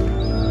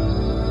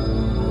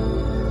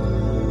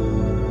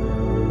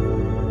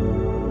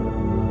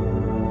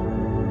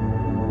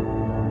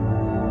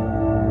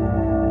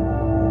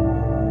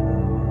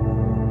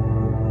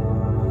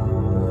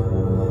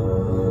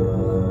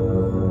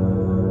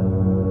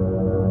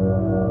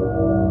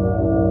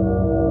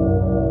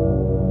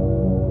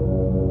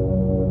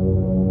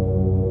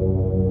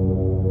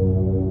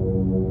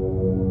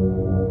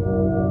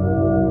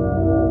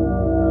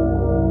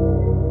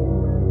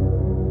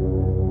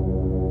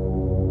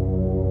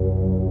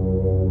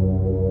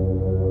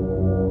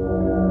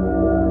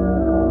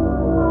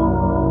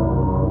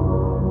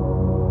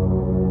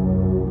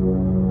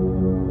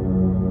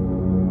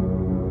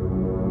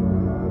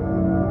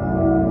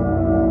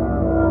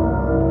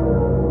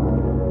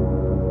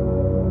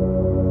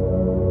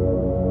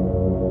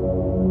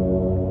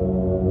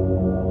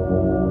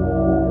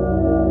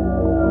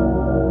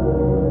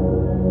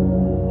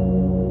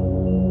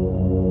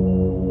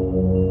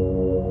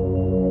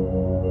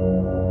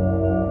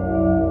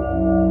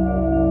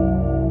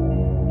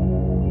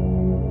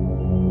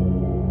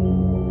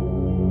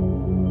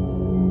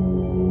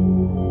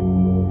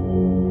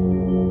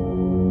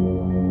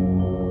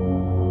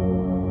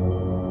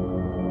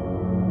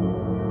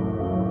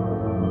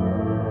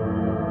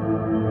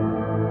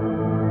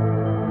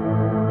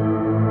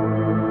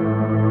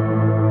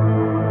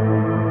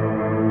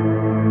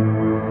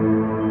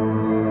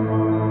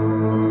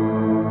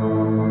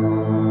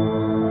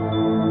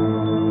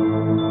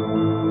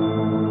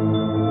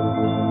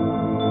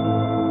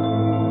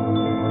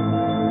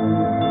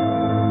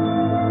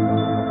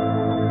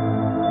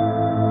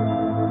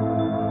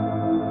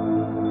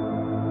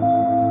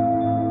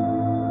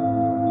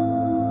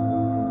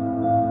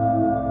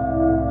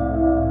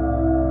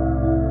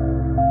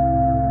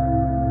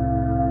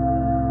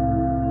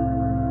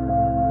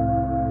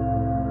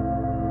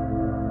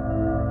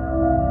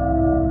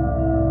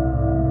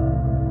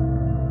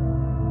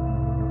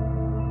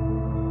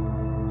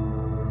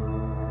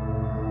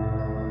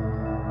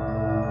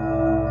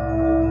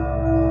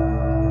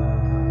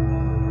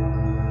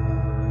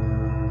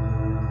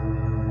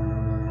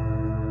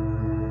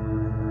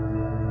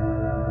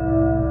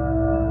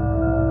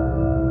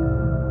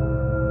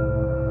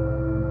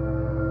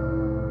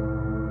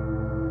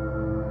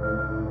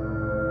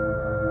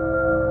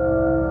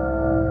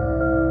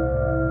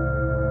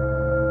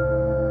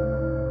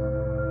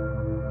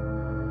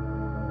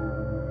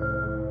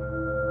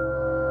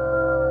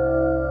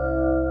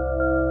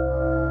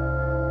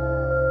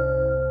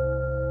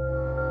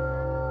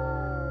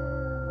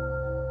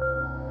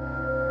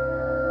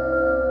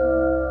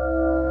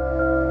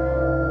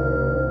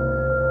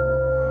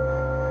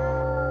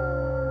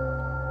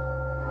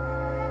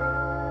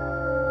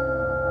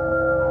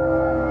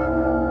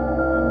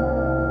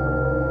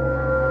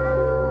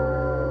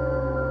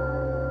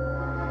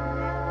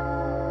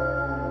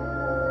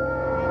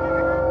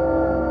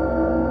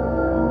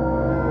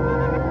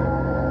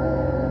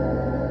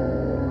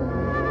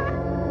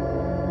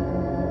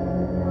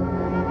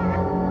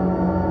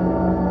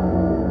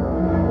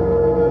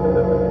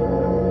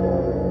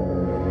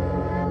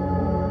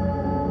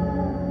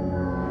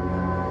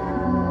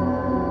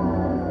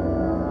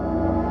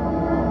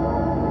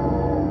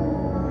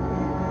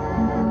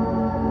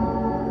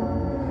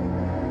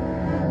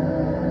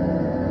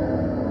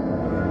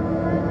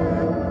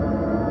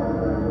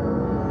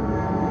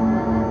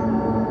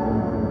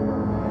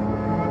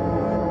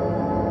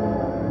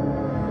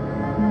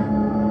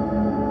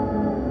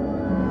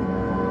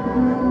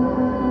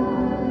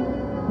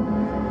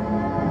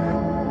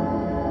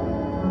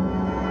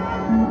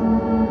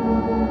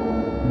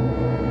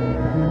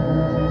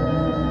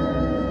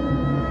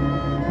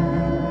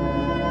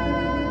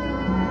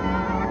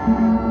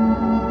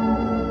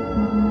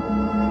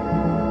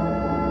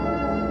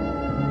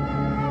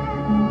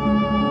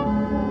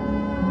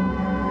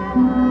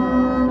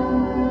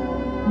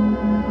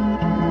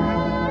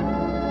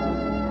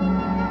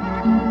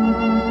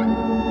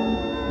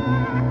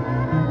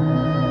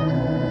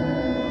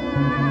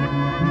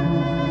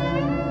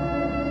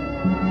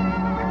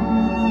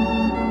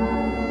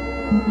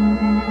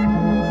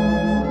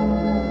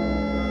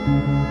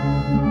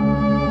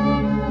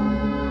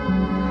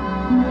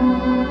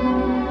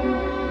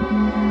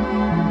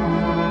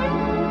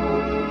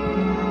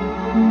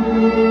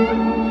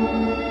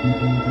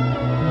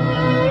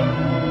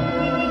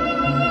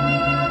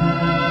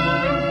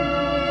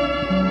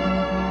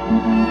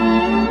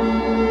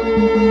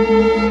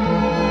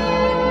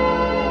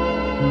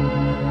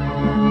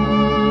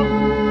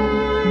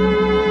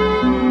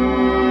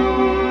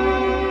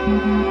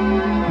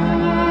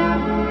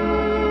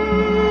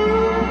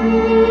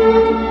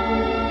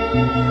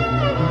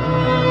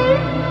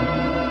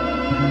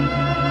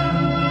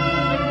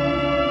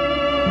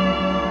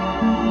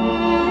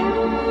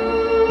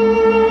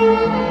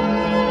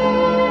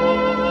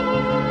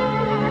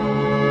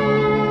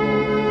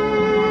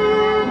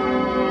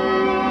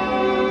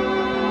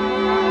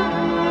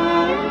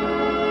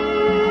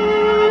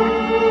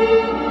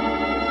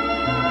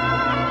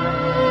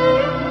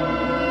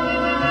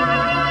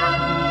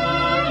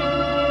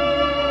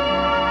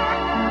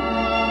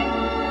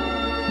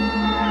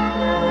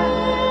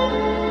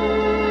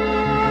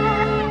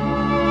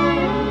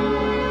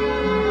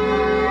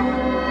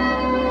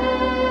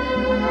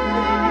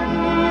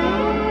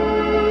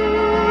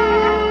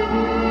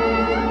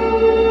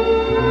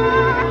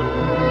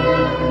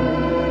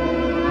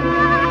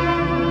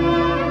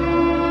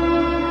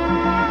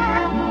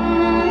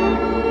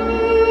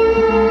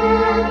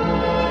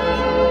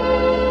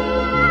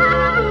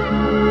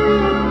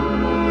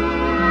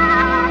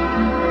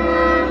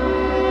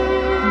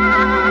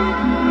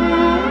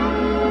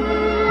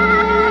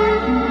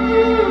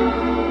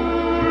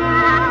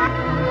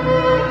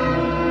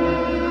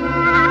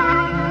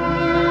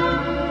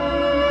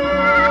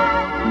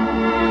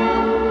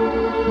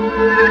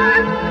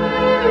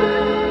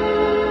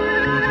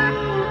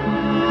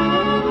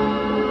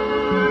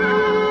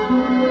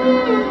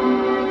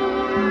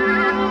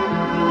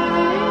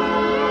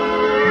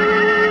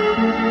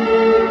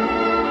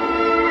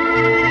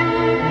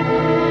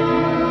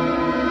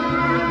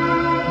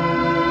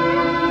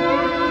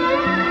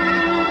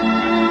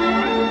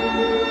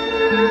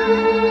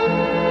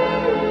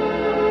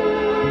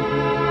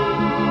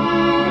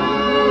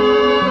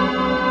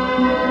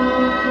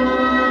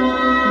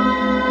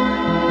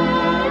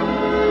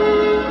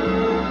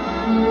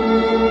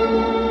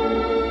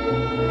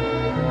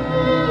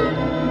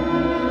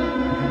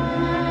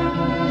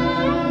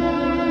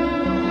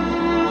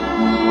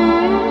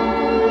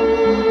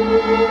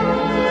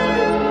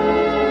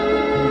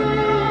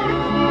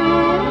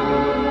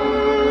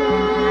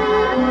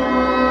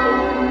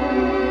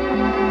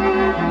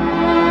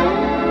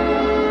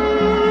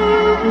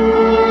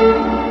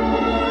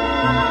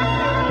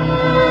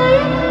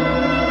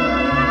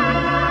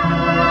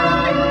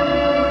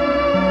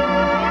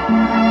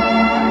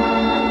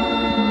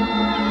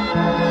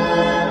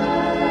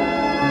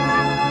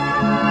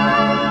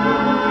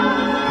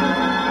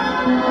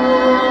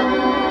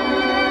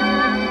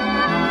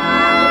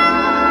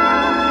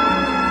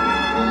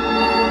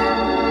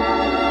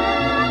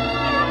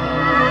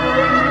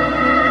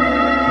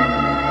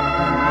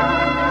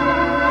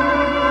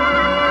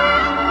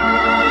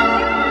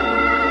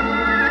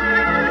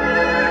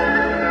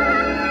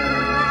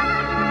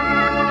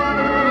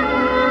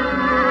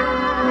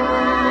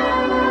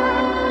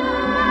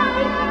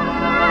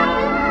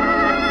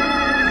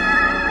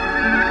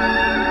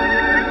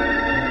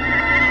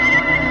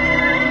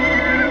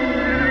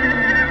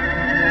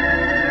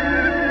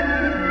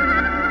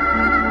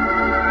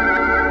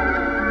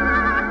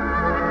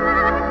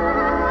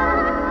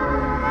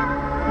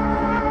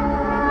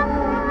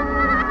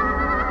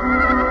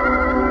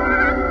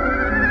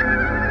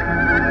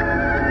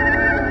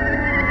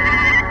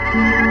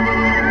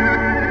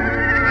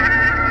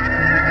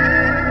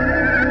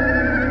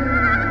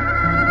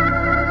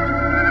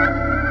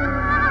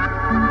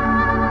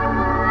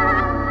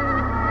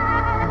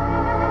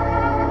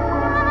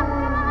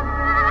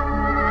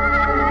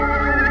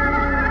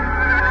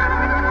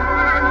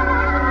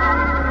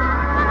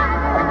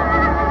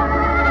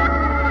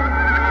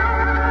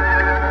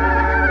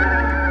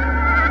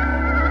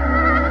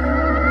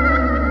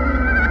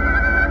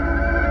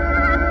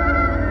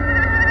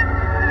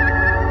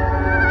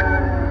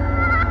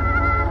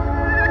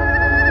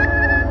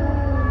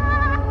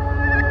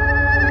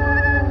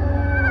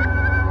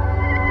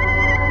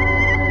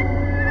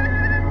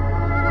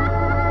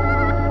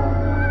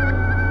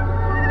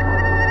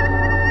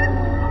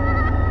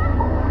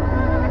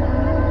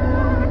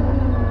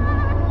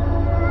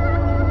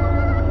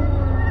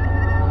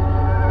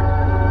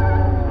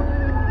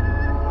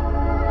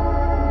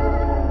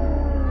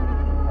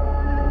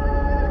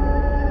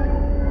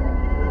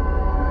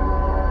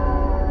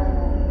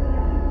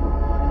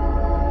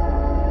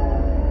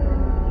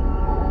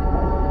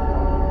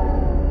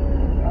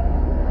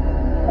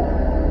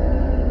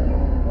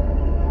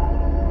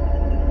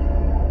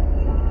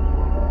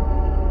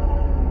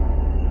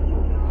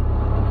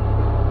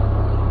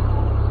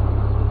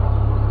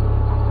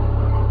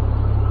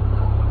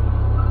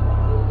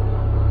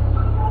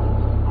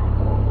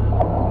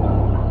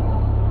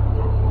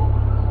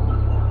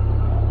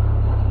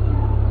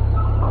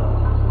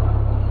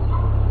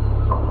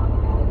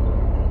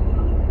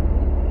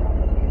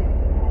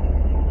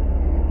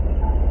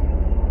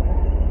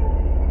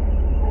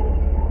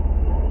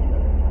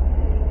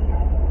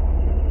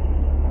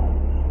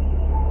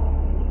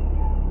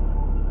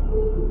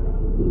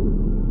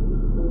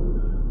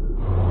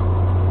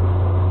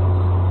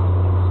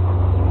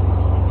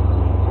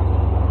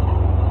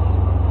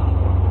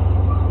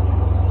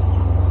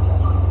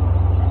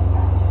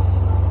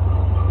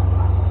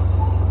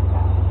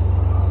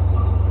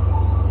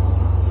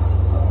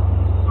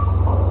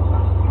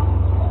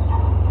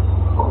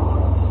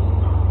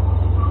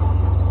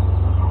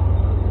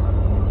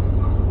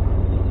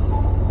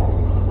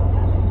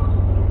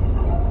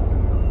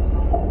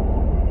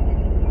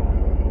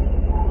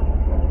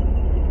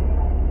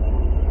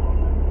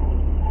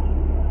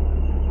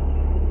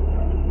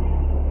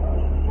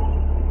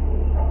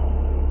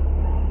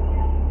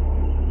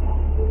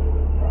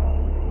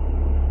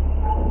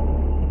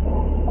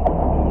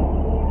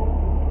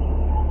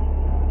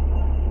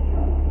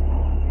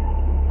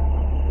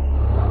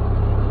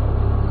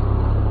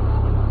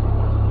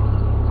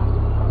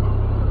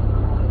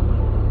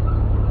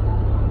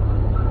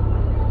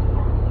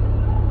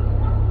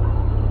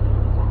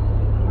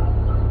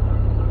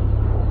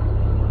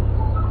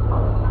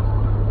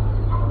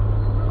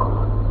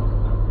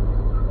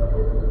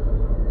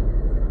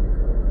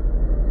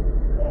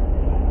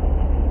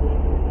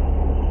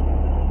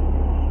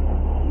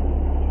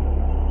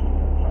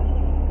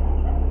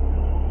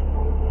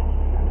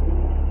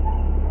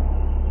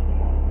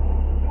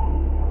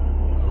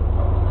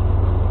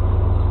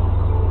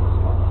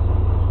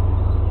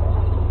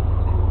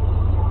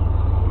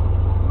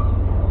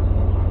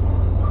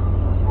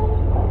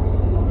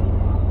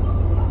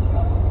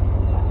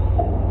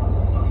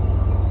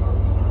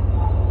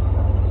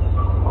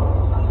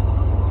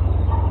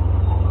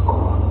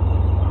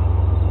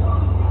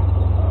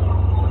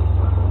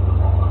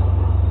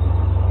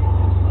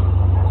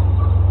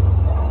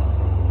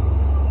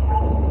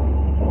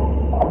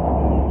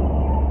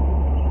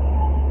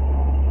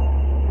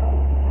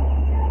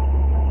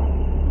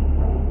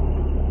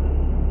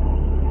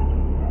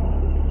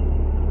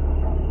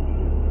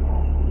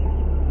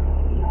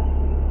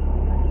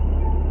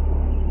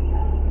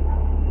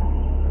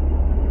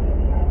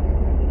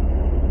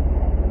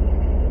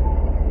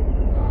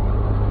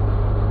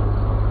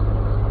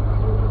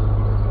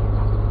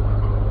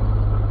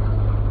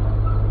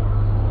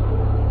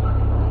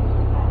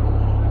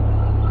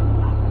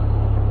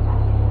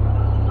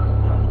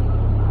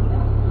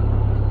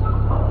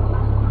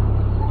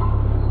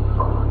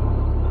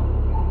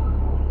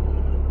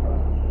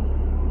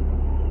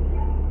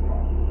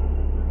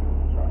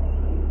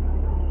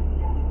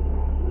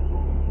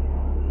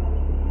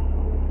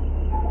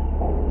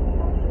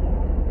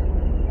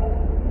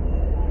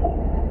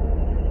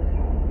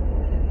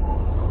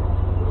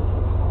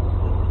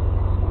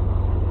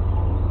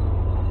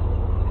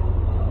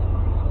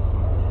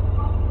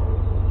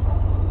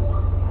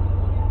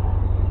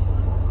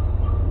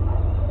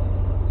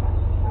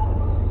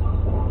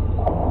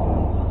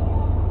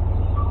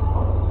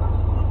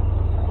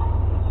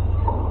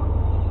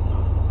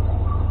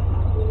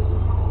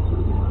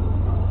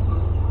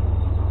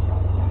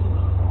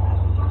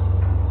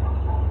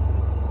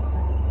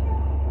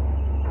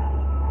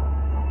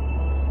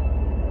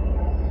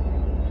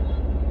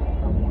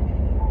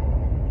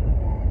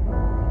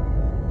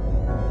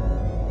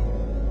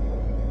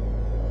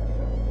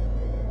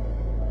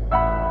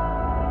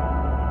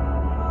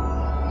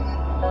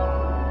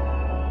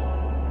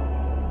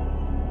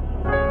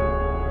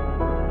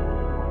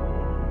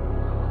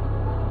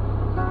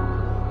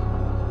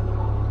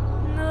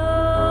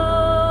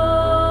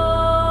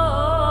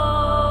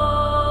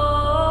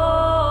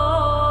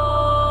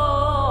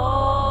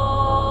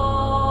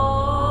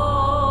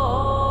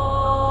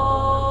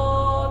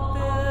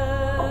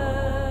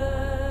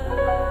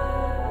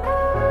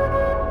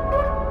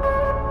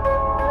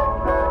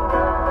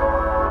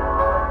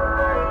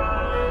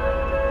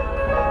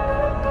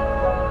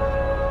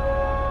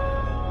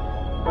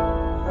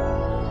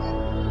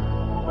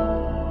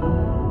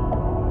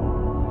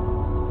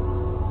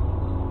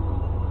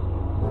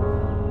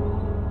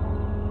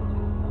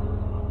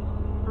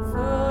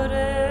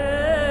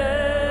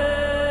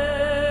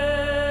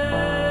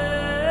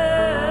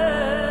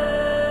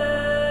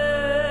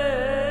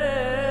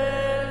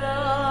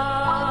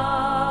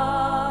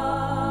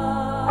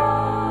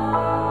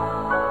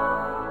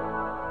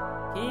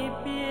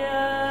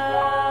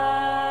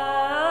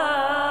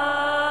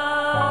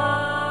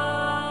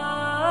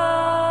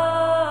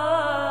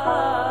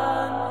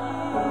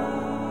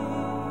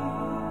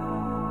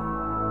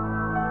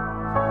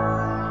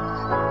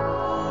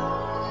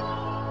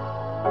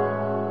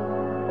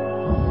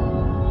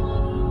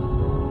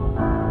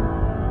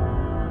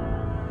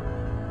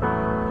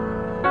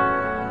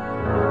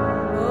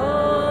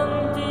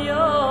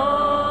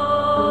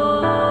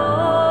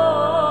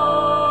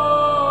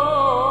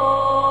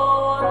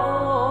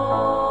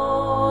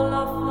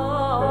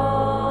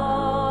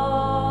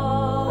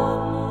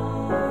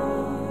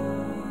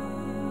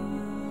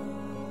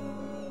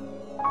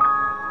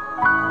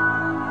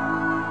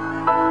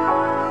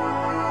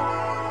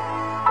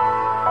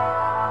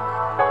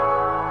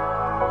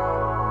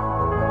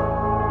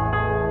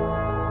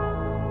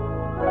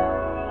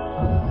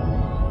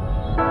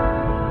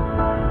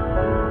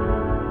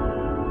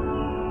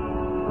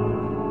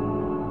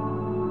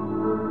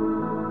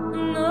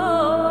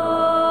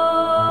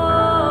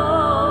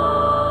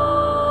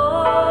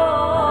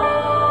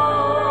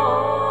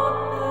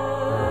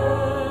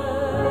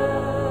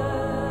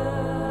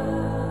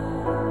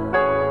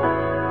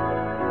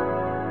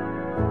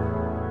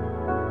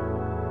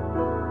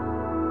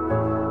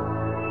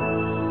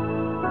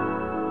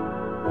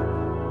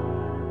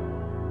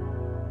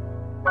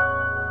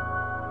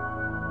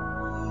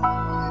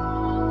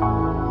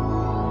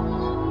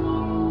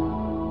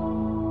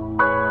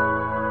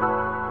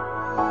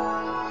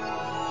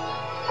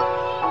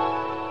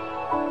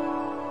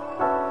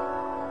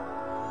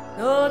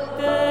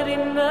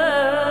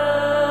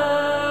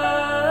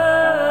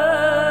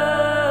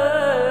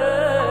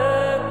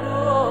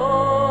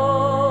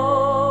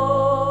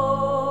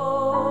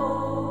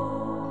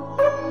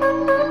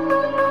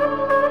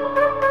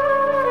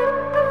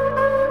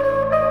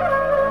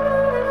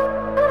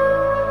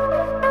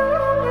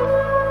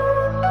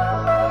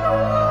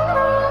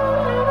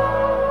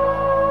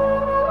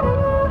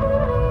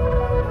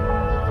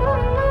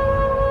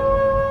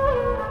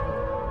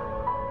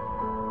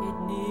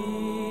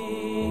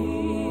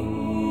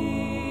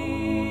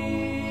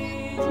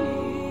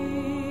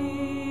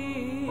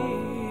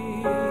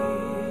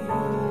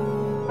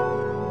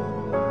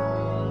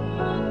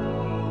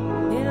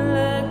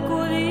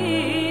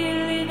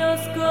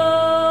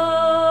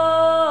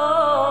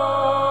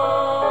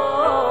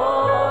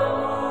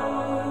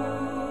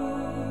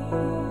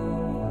 Bye.